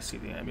could I see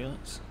the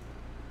ambulance?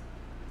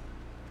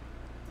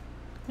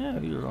 Yeah,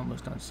 you were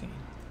almost on scene.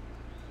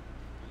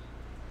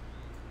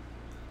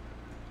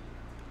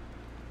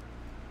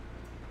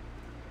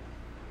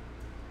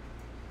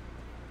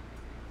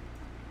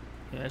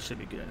 Yeah, that should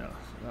be good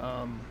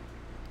enough.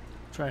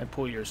 Try and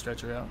pull your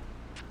stretcher out.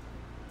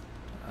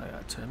 I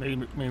got to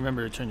maybe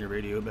remember to turn your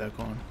radio back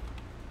on.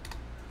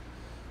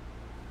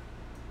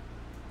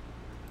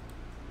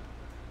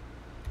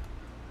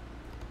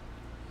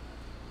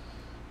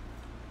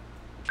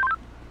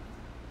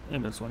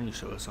 Ambulance 1, you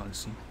show us on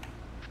scene.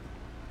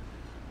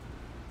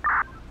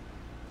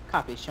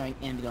 Copy. Showing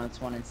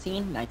ambulance 1 on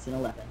scene.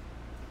 1911.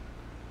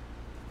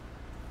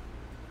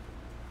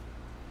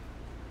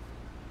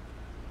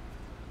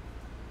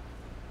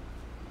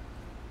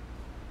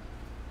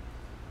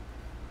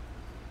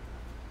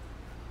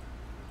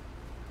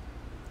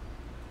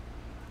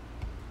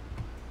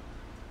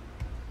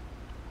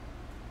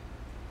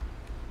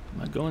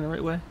 Am I going the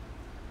right way?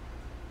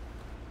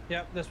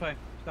 Yep, this way.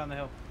 It's down the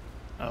hill.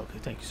 Oh, okay,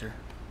 thank you, sir.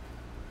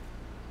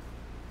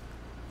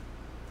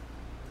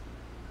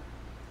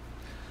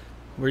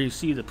 Where you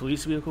see the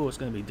police vehicle, it's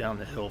going to be down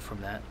the hill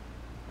from that.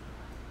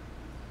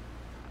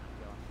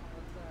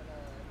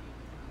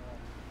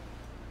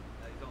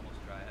 He's almost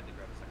dry. I had to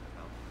grab a second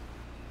towel.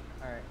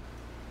 Alright.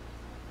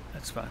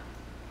 That's fine.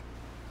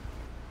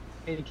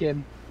 Hey,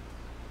 kid.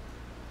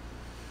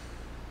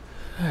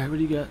 Alright, what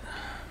do you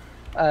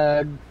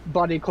got?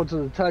 Body cold to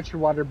the touch,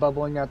 water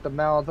bubbling out the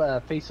mouth,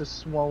 face is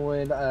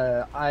swollen,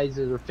 eyes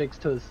are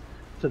fixed to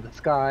the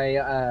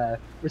sky.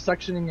 We're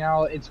suctioning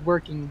out. It's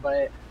working,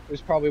 but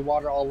there's probably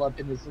water all up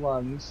in his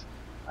lungs.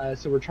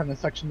 So we're trying to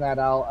suction that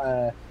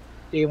out.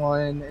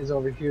 Dalen is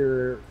over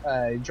here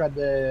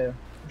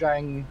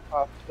drying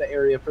off the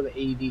area for the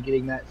AED,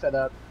 getting that set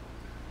up.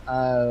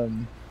 We're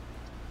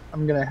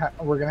gonna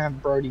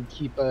have Brody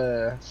keep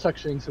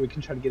suctioning so we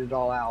can try to get it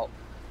all out.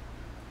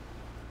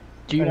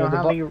 Do you know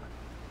how many?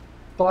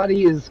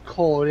 Body is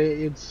cold.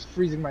 It's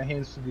freezing my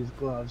hands through these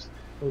gloves.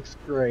 It looks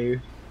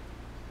great.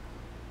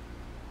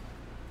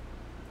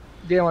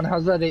 Dalen,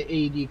 how's that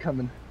AED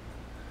coming?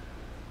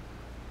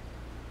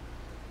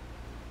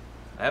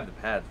 I have the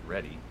pads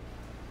ready.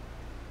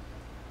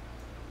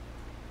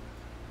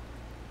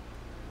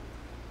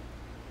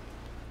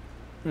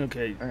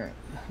 Okay. All right.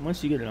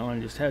 Once you get it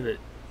on, just have it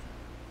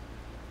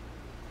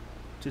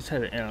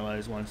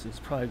analyzed once. It's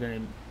probably gonna,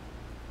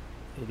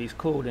 if he's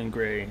cold and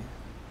gray,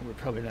 we're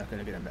probably not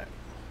gonna get him back.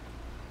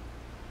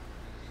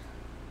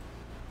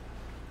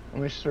 I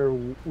wish, sir,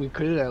 we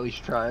could at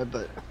least try,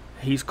 but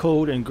he's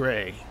cold and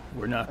gray.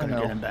 We're not gonna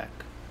get him back.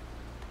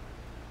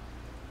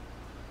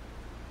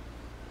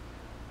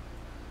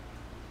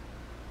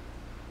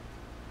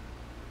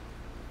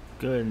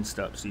 Go ahead and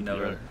stop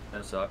CPR.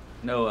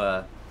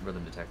 No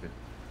rhythm detected.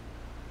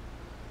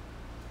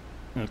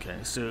 Okay,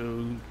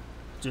 so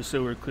just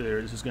so we're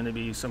clear, this is going to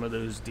be some of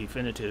those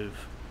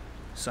definitive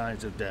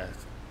signs of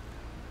death.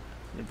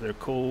 If they're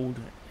cold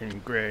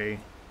and gray,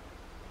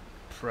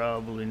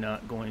 probably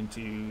not going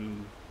to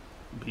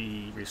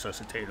be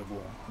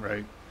resuscitatable,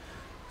 right?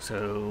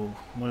 So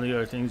one of the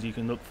other things you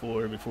can look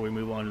for before we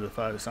move on to the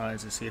 5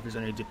 signs is see if there's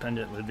any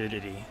dependent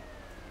lividity,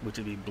 which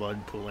would be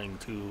blood pooling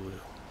to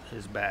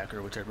his back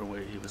or whichever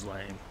way he was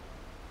laying.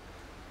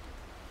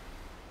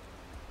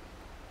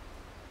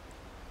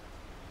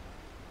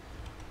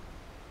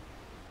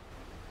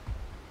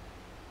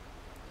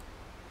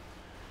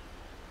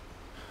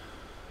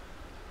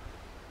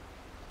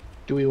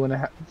 do we want to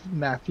have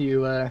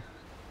Matthew? As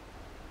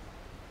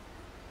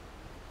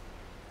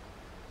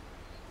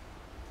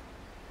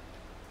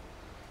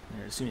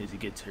soon as he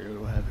gets here,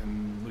 we'll have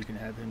him. We can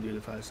have him do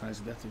the 5 signs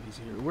of death if he's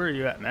here. Where are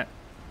you at, Matt?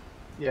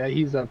 Yeah,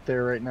 he's up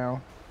there right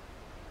now.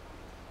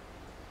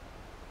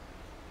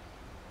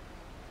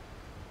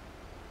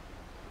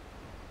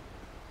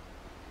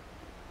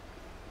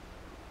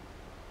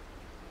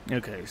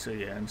 Okay, so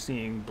yeah, I'm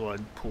seeing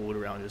blood pooled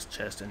around his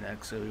chest and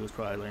neck, so he was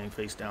probably laying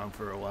face down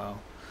for a while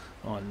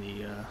on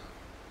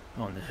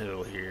the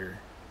hill here.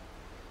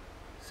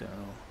 So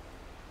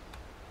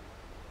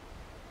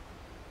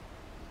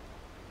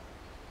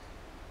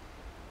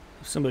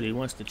if somebody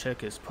wants to check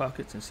his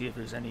pockets and see if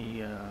there's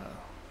any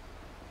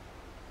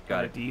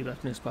ID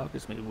left in his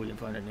pockets, maybe we can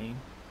find a name.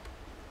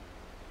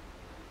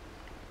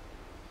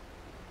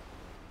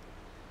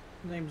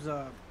 Name's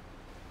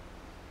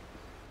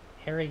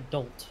Harry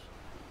Dolt.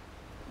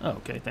 Oh,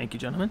 okay, thank you,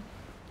 gentlemen.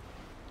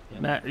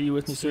 Matt, are you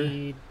with me, sir?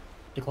 He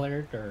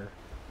declared or?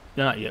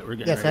 Not yet. We're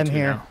getting yes, ready I'm to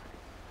here. now.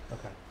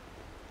 Okay.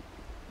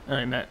 All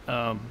right, Matt.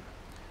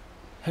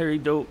 Harry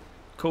Dolt,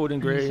 cold and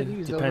gray,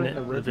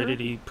 dependent,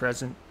 lividity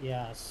present.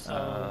 Yes.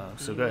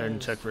 So go ahead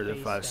and check for the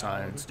 5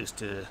 signs just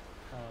to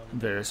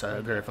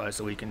verify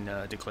so we can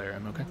declare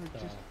him. Okay.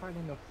 We're just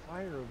fighting a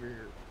fire over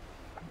here.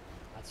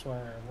 That's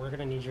where we're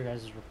gonna need your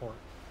guys' report.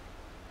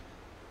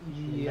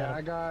 Yeah,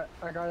 I got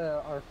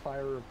our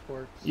fire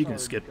report. You can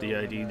skip the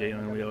ID date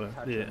on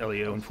the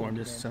LEO informed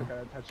us. So. I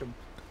gotta touch them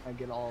and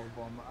get all of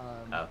them.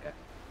 Okay.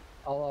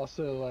 I'll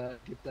also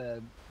get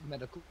the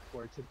medical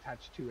reports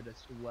attached to it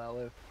as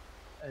well,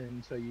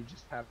 and so you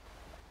just have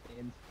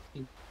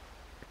if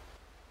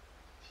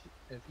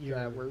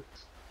that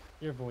works.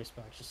 Your voice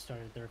box just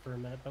started there for a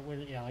minute, but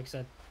yeah, like I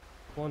said,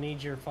 we'll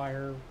need your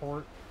fire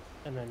report,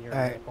 and then your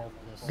medical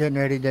for this. Getting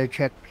ready to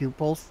check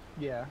pupils.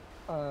 Yeah.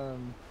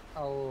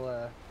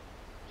 I'll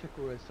check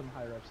with some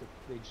higher ups if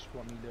they just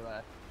want me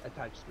to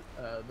attach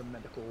the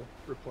medical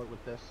report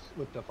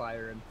with the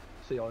fire, and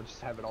so y'all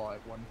just have it all at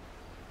one.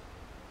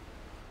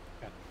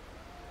 Okay.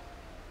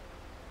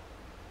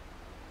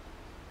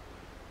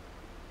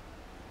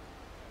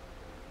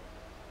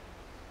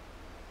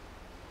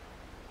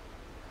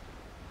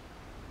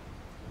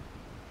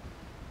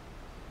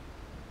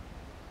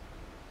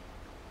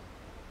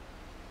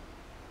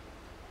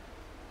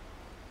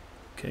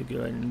 Okay,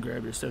 go ahead and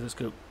grab your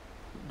stethoscope.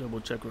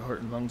 Double check for heart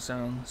and lung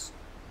sounds.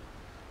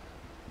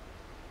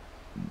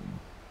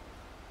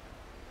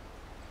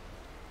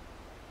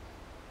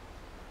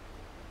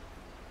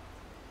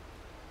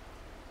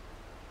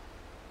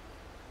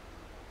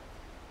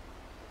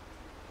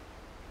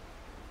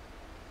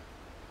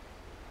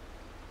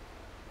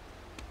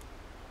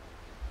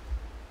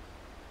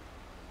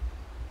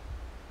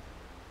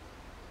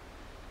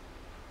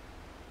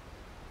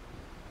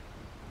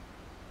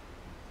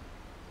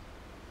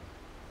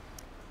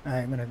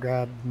 Alright, I'm going to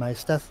grab my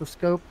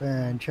stethoscope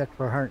and check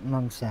for heart and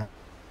lung sound.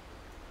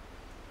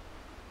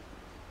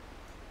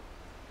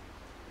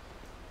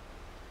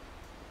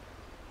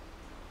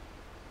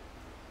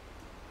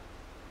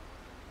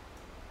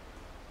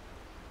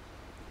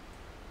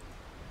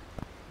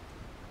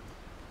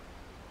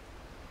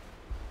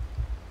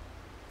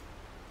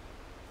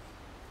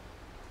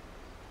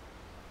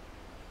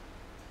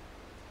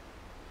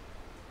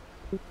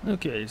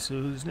 Okay,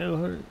 so there's no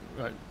heart.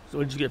 Right. So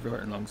what did you get for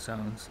heart and lung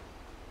sounds,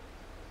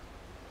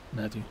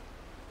 Matthew?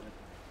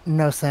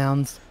 No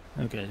sounds.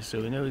 Okay,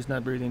 so we know he's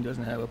not breathing,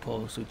 doesn't have a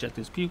pulse. So check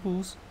his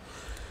pupils.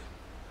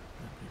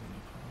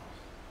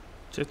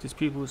 Check his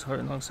pupils, heart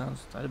and lung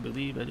sounds. I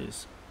believe it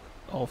is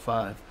all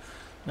 5.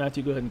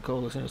 Matthew, go ahead and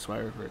call us in a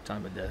fire for a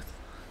time of death.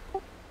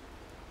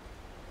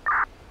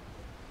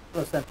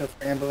 Los Santos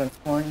for ambulance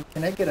 1.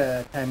 Can I get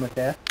a time of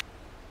death?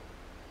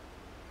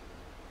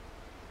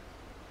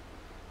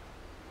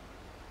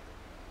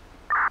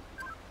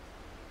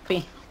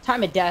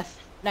 Time of death,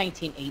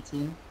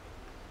 1918.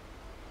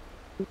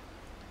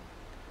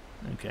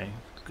 Okay,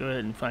 go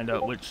ahead and find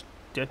out which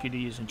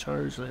deputy is in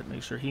charge.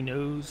 Make sure he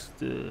knows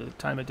the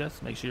time of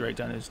death. Make sure you write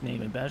down his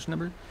name and badge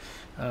number.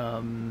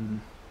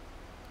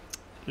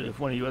 If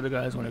one of you other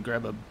guys want to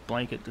grab a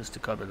blanket just to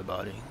cover the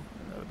body,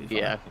 that would be fine.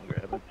 Yeah, I can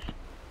grab it.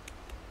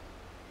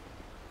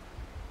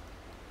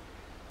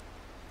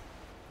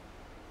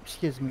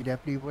 Excuse me,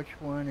 Deputy, which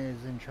one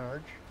is in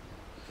charge?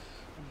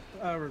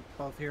 We're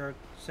both here,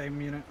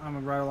 same unit.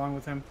 I'm right along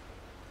with him.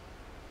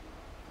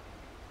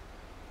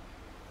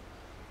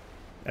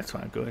 That's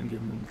fine. Go ahead and give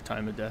him the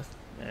time of death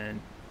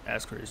and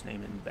ask for his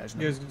name and badge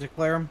You number. guys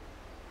declare him?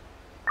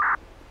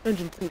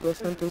 Engine 2 Los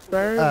Santos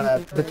Fire.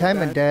 The time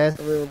of death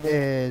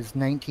is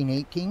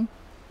 1918.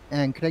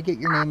 And could I get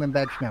your name and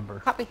badge number?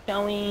 Copy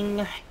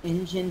showing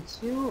Engine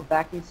 2,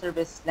 vacuum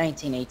service,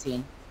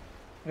 1918.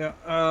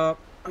 Yeah,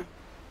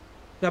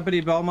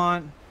 Deputy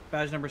Belmont,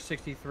 badge number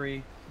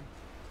 63.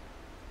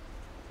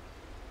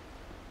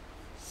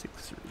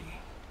 63.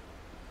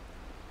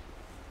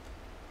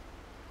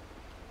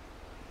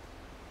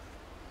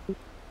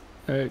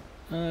 All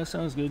right,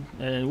 sounds good.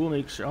 And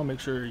I'll make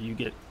sure you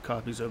get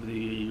copies of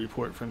the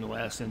report from the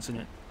last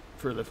incident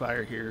for the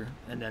fire here,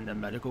 and then the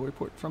medical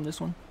report from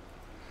this one.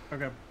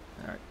 Okay.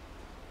 All right.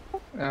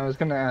 I was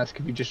gonna ask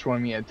if you just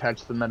wanted me to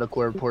attach the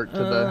medical report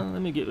to the.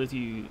 Let me get with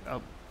you.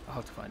 I'll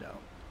have to find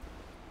out.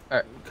 All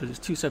right. Because it's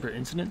two separate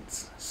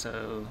incidents,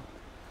 so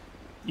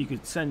you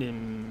could send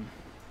him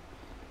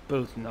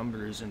both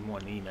numbers in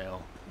one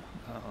email.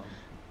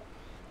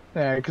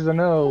 Yeah, because I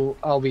know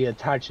I'll be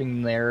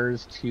attaching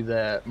theirs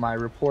to my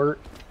report.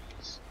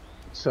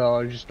 So I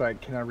was just like,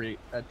 can I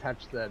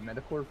attach the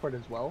medical report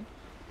as well?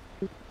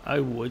 I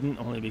wouldn't,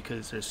 only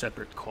because they're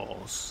separate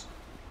calls.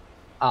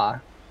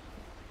 Ah.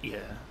 Yeah.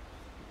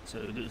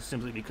 So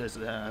simply because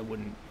of that, I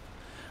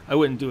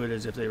wouldn't do it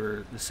as if they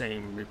were the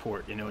same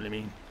report. You know what I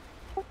mean?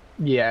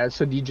 Yeah.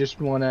 So do you just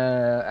want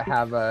to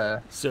have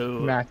a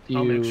Matthew?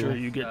 I'll make sure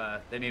you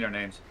get. They need our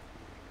names.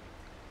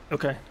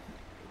 Okay.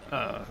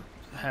 I'll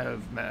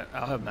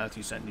have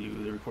Matthew send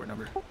you the report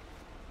number.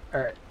 All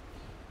right.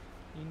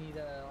 You need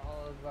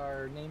all of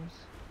our names?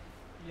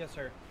 Yes,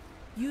 sir.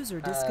 User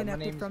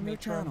disconnected from your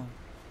channel.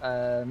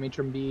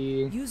 Matron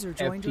B. User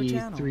joined your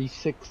channel.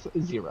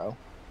 FD360.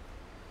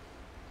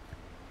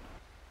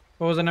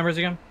 What was the numbers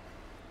again?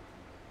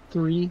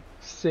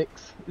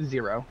 360.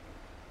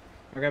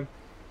 Okay.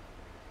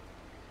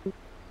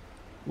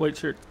 White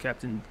shirt,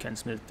 Captain Ken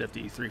Smith,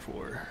 Deputy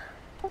 34.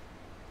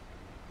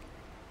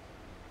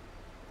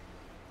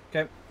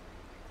 Okay.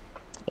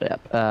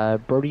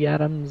 Yep. Brody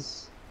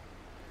Adams,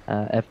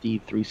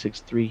 FD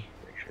 363.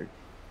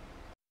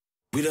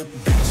 We the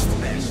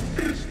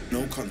best,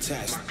 no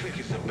contest. My clique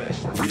is the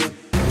best. We the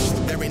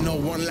best. There ain't no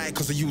one like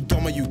cause of you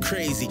dumb or you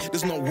crazy.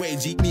 There's no way,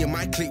 G. Me and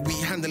my clique, we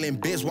handling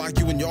biz while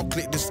you and your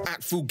clique just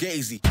act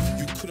fugazi.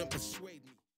 You couldn't persuade.